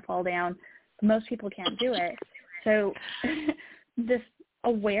pants are going to fall down. Most people can't do it. So this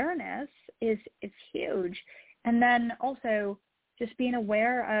awareness is huge. And then also just being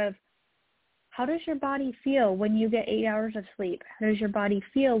aware of, how does your body feel when you get 8 hours of sleep? How does your body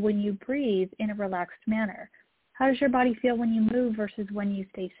feel when you breathe in a relaxed manner? How does your body feel when you move versus when you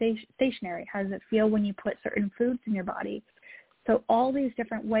stay stationary? How does it feel when you put certain foods in your body? So all these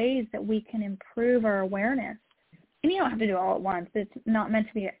different ways that we can improve our awareness. And you don't have to do it all at once. It's not meant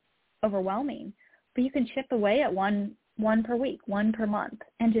to be overwhelming. But you can chip away at one per week, one per month,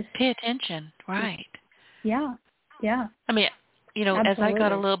 and just pay attention. Right. Yeah. I mean, Absolutely. as I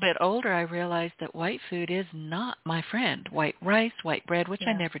got a little bit older, I realized that white food is not my friend. White rice, white bread, which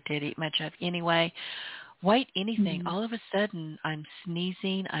I never did eat much of anyway. White anything. Mm-hmm. All of a sudden, I'm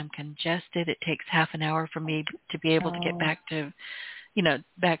sneezing. I'm congested. It takes half an hour for me to be able to get back to,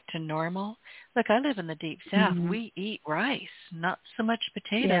 back to normal. Look, I live in the deep south. Mm-hmm. We eat rice, not so much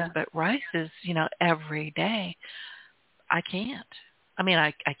potatoes, Yeah. but rice is, every day. I can't. I mean,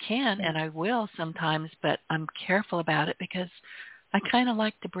 I can and I will sometimes, but I'm careful about it because I kind of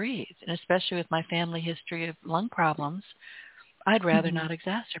like to breathe, and especially with my family history of lung problems, I'd rather Mm-hmm. not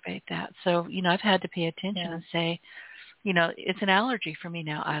exacerbate that. So, I've had to pay attention and say, it's an allergy for me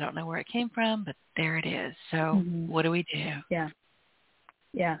now. I don't know where it came from, but there it is. So what do we do?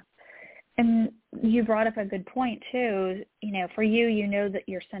 Yeah. And you brought up a good point too. For you that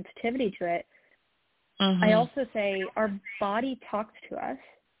your sensitivity to it. Mm-hmm. I also say our body talks to us.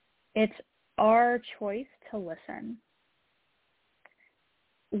 It's our choice to listen.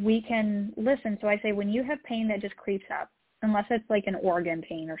 We can listen. So I say when you have pain that just creeps up, unless it's like an organ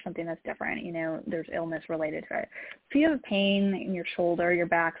pain or something that's different, there's illness related to it. If you have pain in your shoulder, your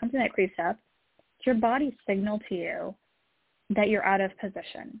back, something that creeps up, it's your body's signal to you that you're out of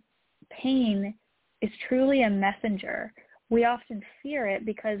position. Pain is truly a messenger. We often fear it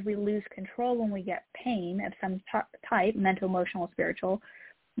because we lose control when we get pain of some type, mental, emotional, spiritual,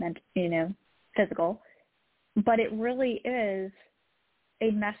 physical. But it really is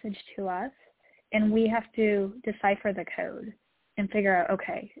a message to us, and we have to decipher the code and figure out,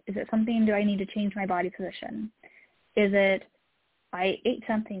 okay, is it something, do I need to change my body position? Is it I ate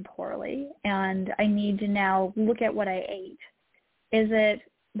something poorly and I need to now look at what I ate? Is it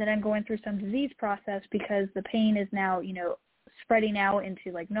that I'm going through some disease process because the pain is now, spreading out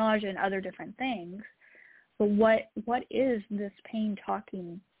into like nausea and other different things? But what is this pain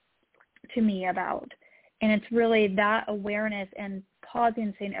talking to me about? And it's really that awareness and pausing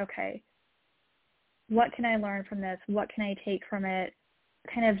and saying, okay, what can I learn from this? What can I take from it?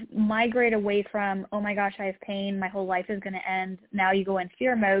 kind of migrate away from, oh my gosh, I have pain, my whole life is going to end. Now you go in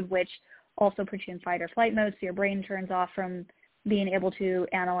fear mode, which also puts you in fight or flight mode, so your brain turns off from being able to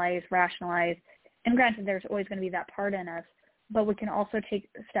analyze, rationalize. And granted, there's always going to be that part in us, but we can also take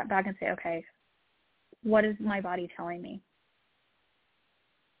a step back and say, okay, what is my body telling me?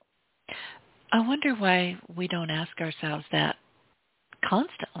 I wonder why we don't ask ourselves that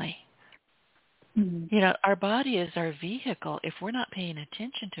constantly. Mm-hmm. You know, our body is our vehicle. If we're not paying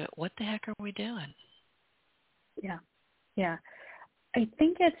attention to it, what the heck are we doing? Yeah. I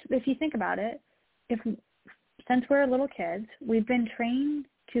think it's, if you think about it, since we're little kids, we've been trained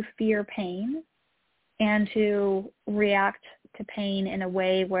to fear pain and to react to pain in a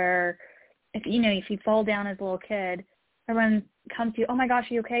way where, if you fall down as a little kid, everyone comes to you, oh my gosh,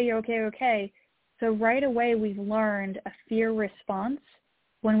 you okay? You're okay, you're okay. So right away we've learned a fear response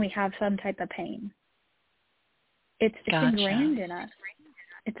when we have some type of pain. It's Gotcha. ingrained in us.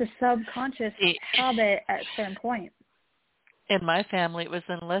 It's a subconscious habit at a certain point. In my family, it was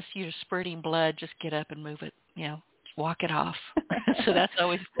unless you're spurting blood, just get up and move it, walk it off. So that's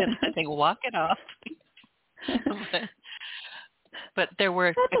always been my thing, walk it off. But there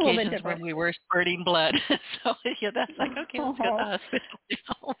were occasions when we were spurting blood. So that's like, okay, let's go to the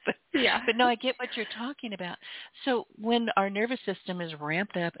hospital. But no, I get what you're talking about. So when our nervous system is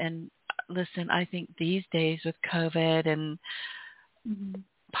ramped up, and listen, I think these days with COVID and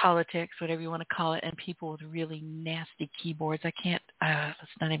politics, whatever you want to call it, and people with really nasty keyboards, I can't,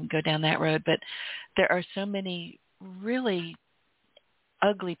 let's not even go down that road, but there are so many really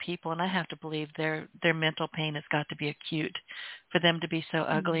ugly people, and I have to believe their mental pain has got to be acute for them to be so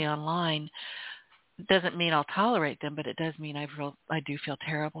ugly online. Doesn't mean I'll tolerate them, but it does mean I do feel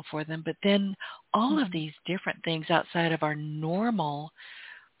terrible for them. But then all of these different things outside of our normal,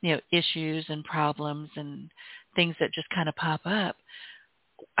 issues and problems and things that just kind of pop up,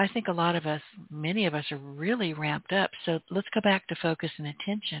 I think many of us are really ramped up. So let's go back to focus and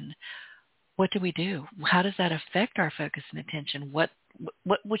attention. What do we do? How does that affect our focus and attention? What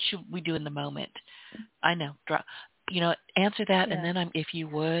should we do in the moment? I know. Answer that, and then if you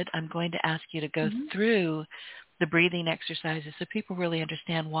would, I'm going to ask you to go through the breathing exercises so people really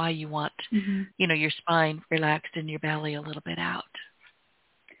understand why you want, your spine relaxed and your belly a little bit out.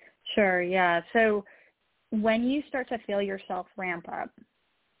 Sure, yeah. So when you start to feel yourself ramp up,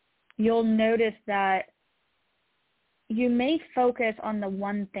 you'll notice that you may focus on the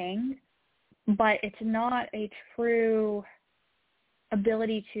one thing, but it's not a true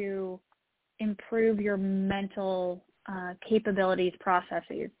ability to improve your mental capabilities,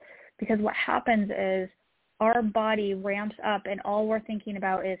 processes. Because what happens is our body ramps up and all we're thinking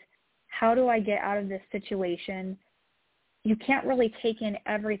about is, how do I get out of this situation? You can't really take in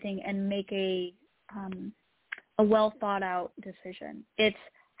everything and make a well thought out decision. It's,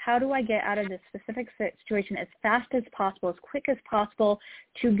 how do I get out of this specific situation as fast as possible, as quick as possible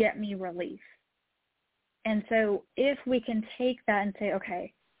to get me relief? And so if we can take that and say,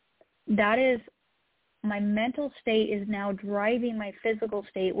 okay, that is, my mental state is now driving my physical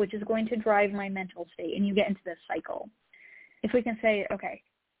state, which is going to drive my mental state, and you get into this cycle. If we can say, okay,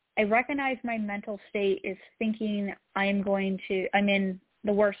 I recognize my mental state is thinking I'm in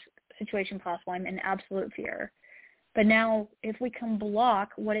the worst situation possible, I'm in absolute fear. But now if we can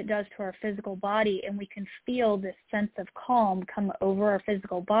block what it does to our physical body and we can feel this sense of calm come over our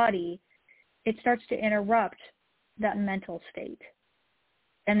physical body, it starts to interrupt that mental state.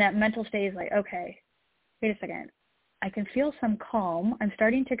 And that mental state is like, okay, wait a second. I can feel some calm. I'm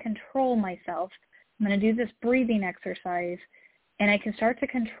starting to control myself. I'm going to do this breathing exercise, and I can start to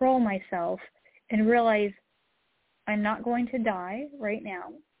control myself and realize I'm not going to die right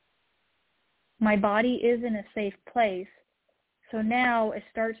now. My body is in a safe place. So now it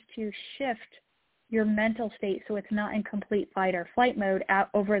starts to shift your mental state so it's not in complete fight or flight mode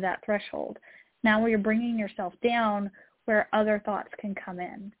over that threshold. Now you're bringing yourself down where other thoughts can come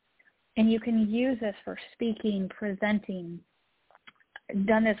in. And you can use this for speaking, presenting. I've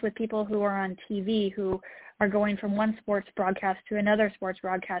done this with people who are on TV who are going from one sports broadcast to another sports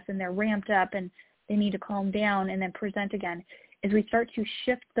broadcast, and they're ramped up and they need to calm down and then present again. As we start to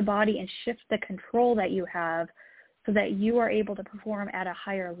shift the body and shift the control that you have so that you are able to perform at a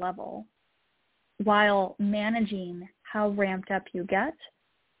higher level while managing how ramped up you get,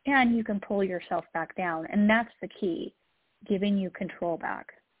 and you can pull yourself back down. And that's the key, giving you control back.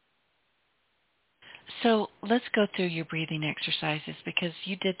 So let's go through your breathing exercises, because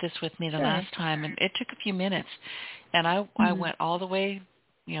you did this with me the last time, and it took a few minutes. And I went all the way,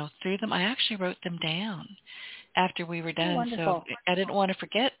 through them. I actually wrote them down. after we were Oh, done. So wonderful. I didn't want to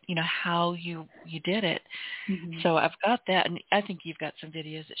forget, how you did it. Hmm. So I've got that, and I think you've got some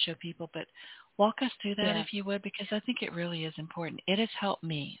videos that show people, but walk us through that Yeah. if you would, because I think it really is important. It has helped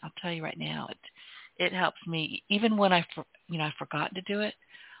me. I'll tell you right now, it helps me even when I forgot to do it.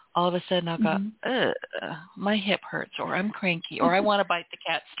 All of a sudden I'll go, Hmm. my hip hurts, or I'm cranky, or I want to bite the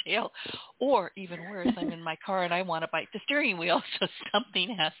cat's tail, or even worse, I'm in my car and I want to bite the steering wheel. So something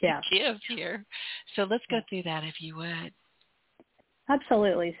has to Yeah. give here. So let's go Yeah. through that if you would.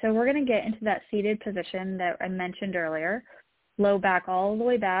 Absolutely. So we're going to get into that seated position that I mentioned earlier. Low back all the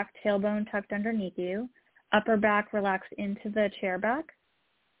way back, tailbone tucked underneath you, upper back relaxed into the chair back,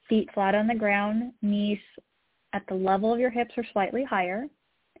 feet flat on the ground, knees at the level of your hips or slightly higher.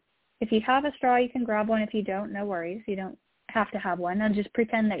 If you have a straw, you can grab one. If you don't, no worries. You don't have to have one. And just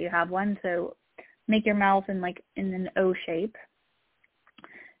pretend that you have one. So make your mouth in an O shape.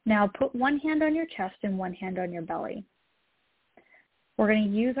 Now put one hand on your chest and one hand on your belly. We're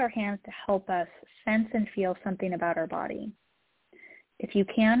going to use our hands to help us sense and feel something about our body. If you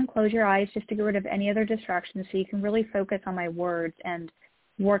can, close your eyes just to get rid of any other distractions so you can really focus on my words and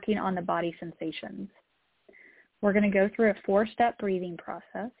working on the body sensations. We're going to go through a 4-step breathing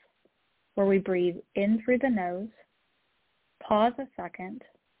process where we breathe in through the nose, pause a second,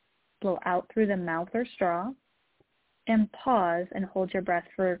 blow out through the mouth or straw, and pause and hold your breath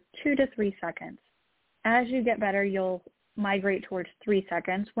for 2 to 3 seconds. As you get better, you'll migrate towards 3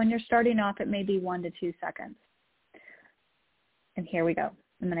 seconds. When you're starting off, it may be 1 to 2 seconds. And here we go.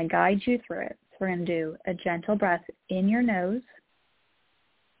 I'm going to guide you through it. So we're going to do a gentle breath in your nose,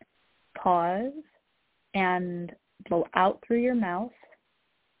 pause, and blow out through your mouth.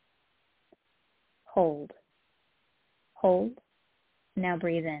 Hold. Hold. Now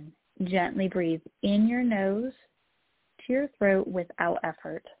breathe in. Gently breathe in your nose to your throat without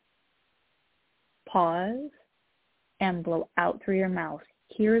effort. Pause and blow out through your mouth.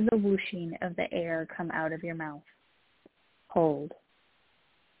 Hear the whooshing of the air come out of your mouth. Hold.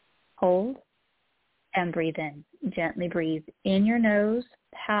 Hold and breathe in. Gently breathe in your nose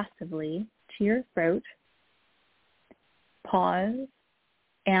passively to your throat. Pause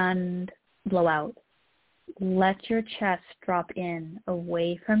and blow out. Let your chest drop in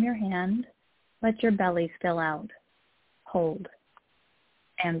away from your hand. Let your belly spill out. Hold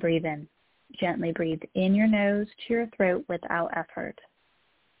and breathe in. Gently breathe in your nose to your throat without effort.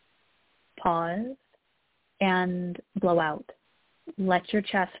 Pause and blow out. Let your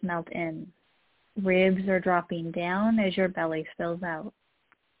chest melt in. Ribs are dropping down as your belly spills out.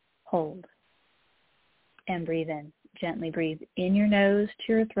 Hold and breathe in. Gently breathe in your nose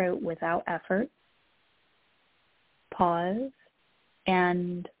to your throat without effort. Pause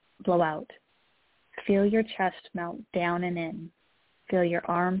and blow out. Feel your chest melt down and in. Feel your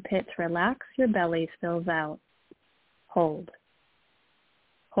armpits relax, your belly spills out. Hold.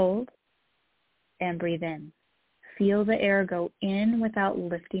 Hold and breathe in. Feel the air go in without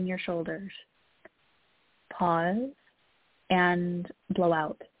lifting your shoulders. Pause and blow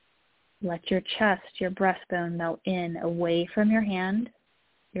out. Let your chest, your breastbone melt in away from your hand.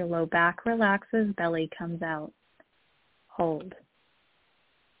 Your low back relaxes, belly comes out. Hold.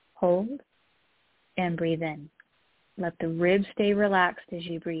 Hold and breathe in. Let the ribs stay relaxed as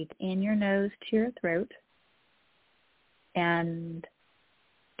you breathe in your nose to your throat. And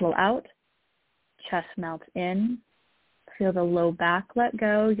blow out. Chest melts in. Feel the low back let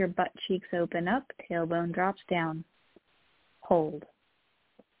go. Your butt cheeks open up. Tailbone drops down. Hold.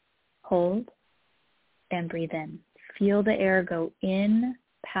 Hold and breathe in. Feel the air go in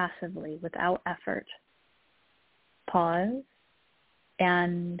passively without effort. Pause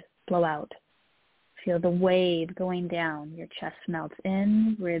and blow out. Feel the wave going down. Your chest melts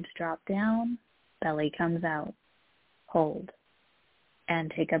in, ribs drop down, belly comes out. Hold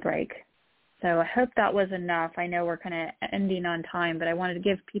and take a break. So I hope that was enough. I know we're kind of ending on time, but I wanted to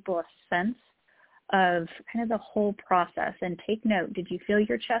give people a sense of kind of the whole process. And take note, did you feel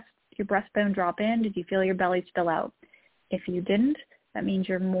your chest, your breastbone drop in? Did you feel your belly spill out? If you didn't, that means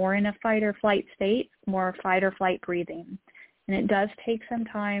you're more in a fight or flight state, more fight or flight breathing. And it does take some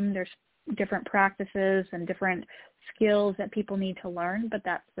time. There's different practices and different skills that people need to learn, but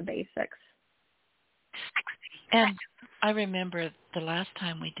that's the basics. And I remember the last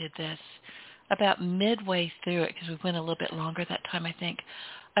time we did this, about midway through it, because we went a little bit longer that time, I think,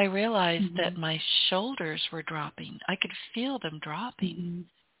 I realized that my shoulders were dropping. I could feel them dropping.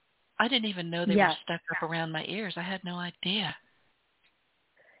 I didn't even know they were stuck up around my ears. I had no idea.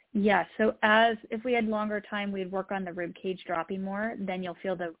 Yeah, so if we had longer time, we'd work on the rib cage dropping more, then you'll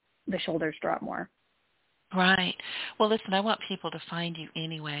feel the shoulders drop more. Right. Well, listen, I want people to find you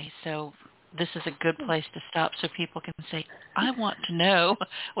anyway, so this is a good place to stop so people can say, I want to know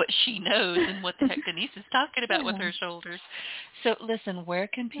what she knows and what the heck Denise is talking about with her shoulders. So listen, where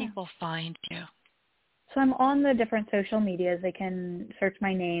can people find you? So I'm on the different social medias. They can search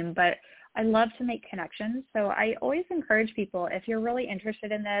my name, but I love to make connections. So I always encourage people, if you're really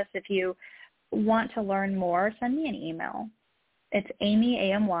interested in this, if you want to learn more, send me an email. It's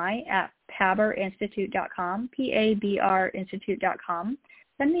Amy, AMY, at paberinstitute.com, PABRinstitute.com.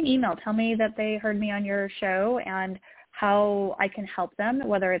 Send me an email. Tell me that they heard me on your show and how I can help them,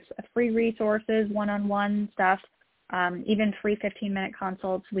 whether it's free resources, one-on-one stuff, even free 15-minute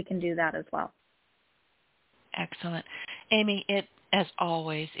consults. We can do that as well. Excellent. Amy, as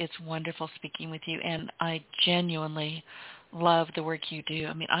always, it's wonderful speaking with you, and I genuinely love the work you do.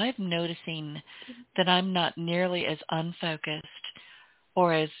 I mean, I'm noticing that I'm not nearly as unfocused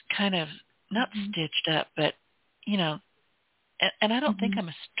or as kind of not stitched up, but, you know, and I don't think I'm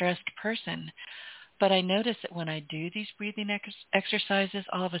a stressed person, but I notice that when I do these breathing exercises,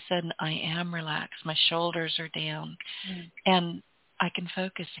 all of a sudden I am relaxed. My shoulders are down, and I can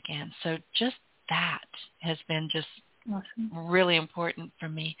focus again. So just that has been just really important for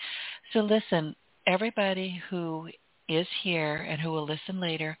me. So listen, everybody who is here and who will listen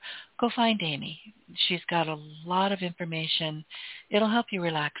later, go find Amy. She's got a lot of information. It'll help you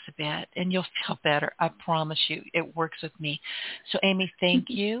relax a bit, and you'll feel better. I promise you, it works with me. So Amy, thank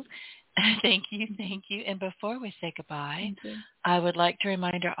you. Thank you. And before we say goodbye, I would like to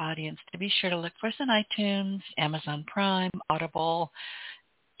remind our audience to be sure to look for us on iTunes, Amazon Prime, Audible,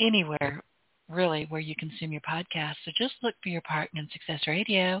 anywhere really where you consume your podcast. So just look for your partner in Success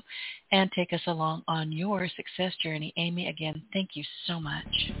Radio and take us along on your success journey. Amy, again, thank you so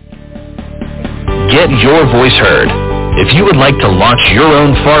much. Get your voice heard. If you would like to launch your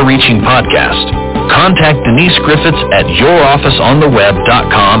own far-reaching podcast, contact Denise Griffiths at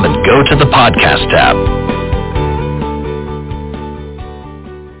yourofficeontheweb.com and go to the podcast tab.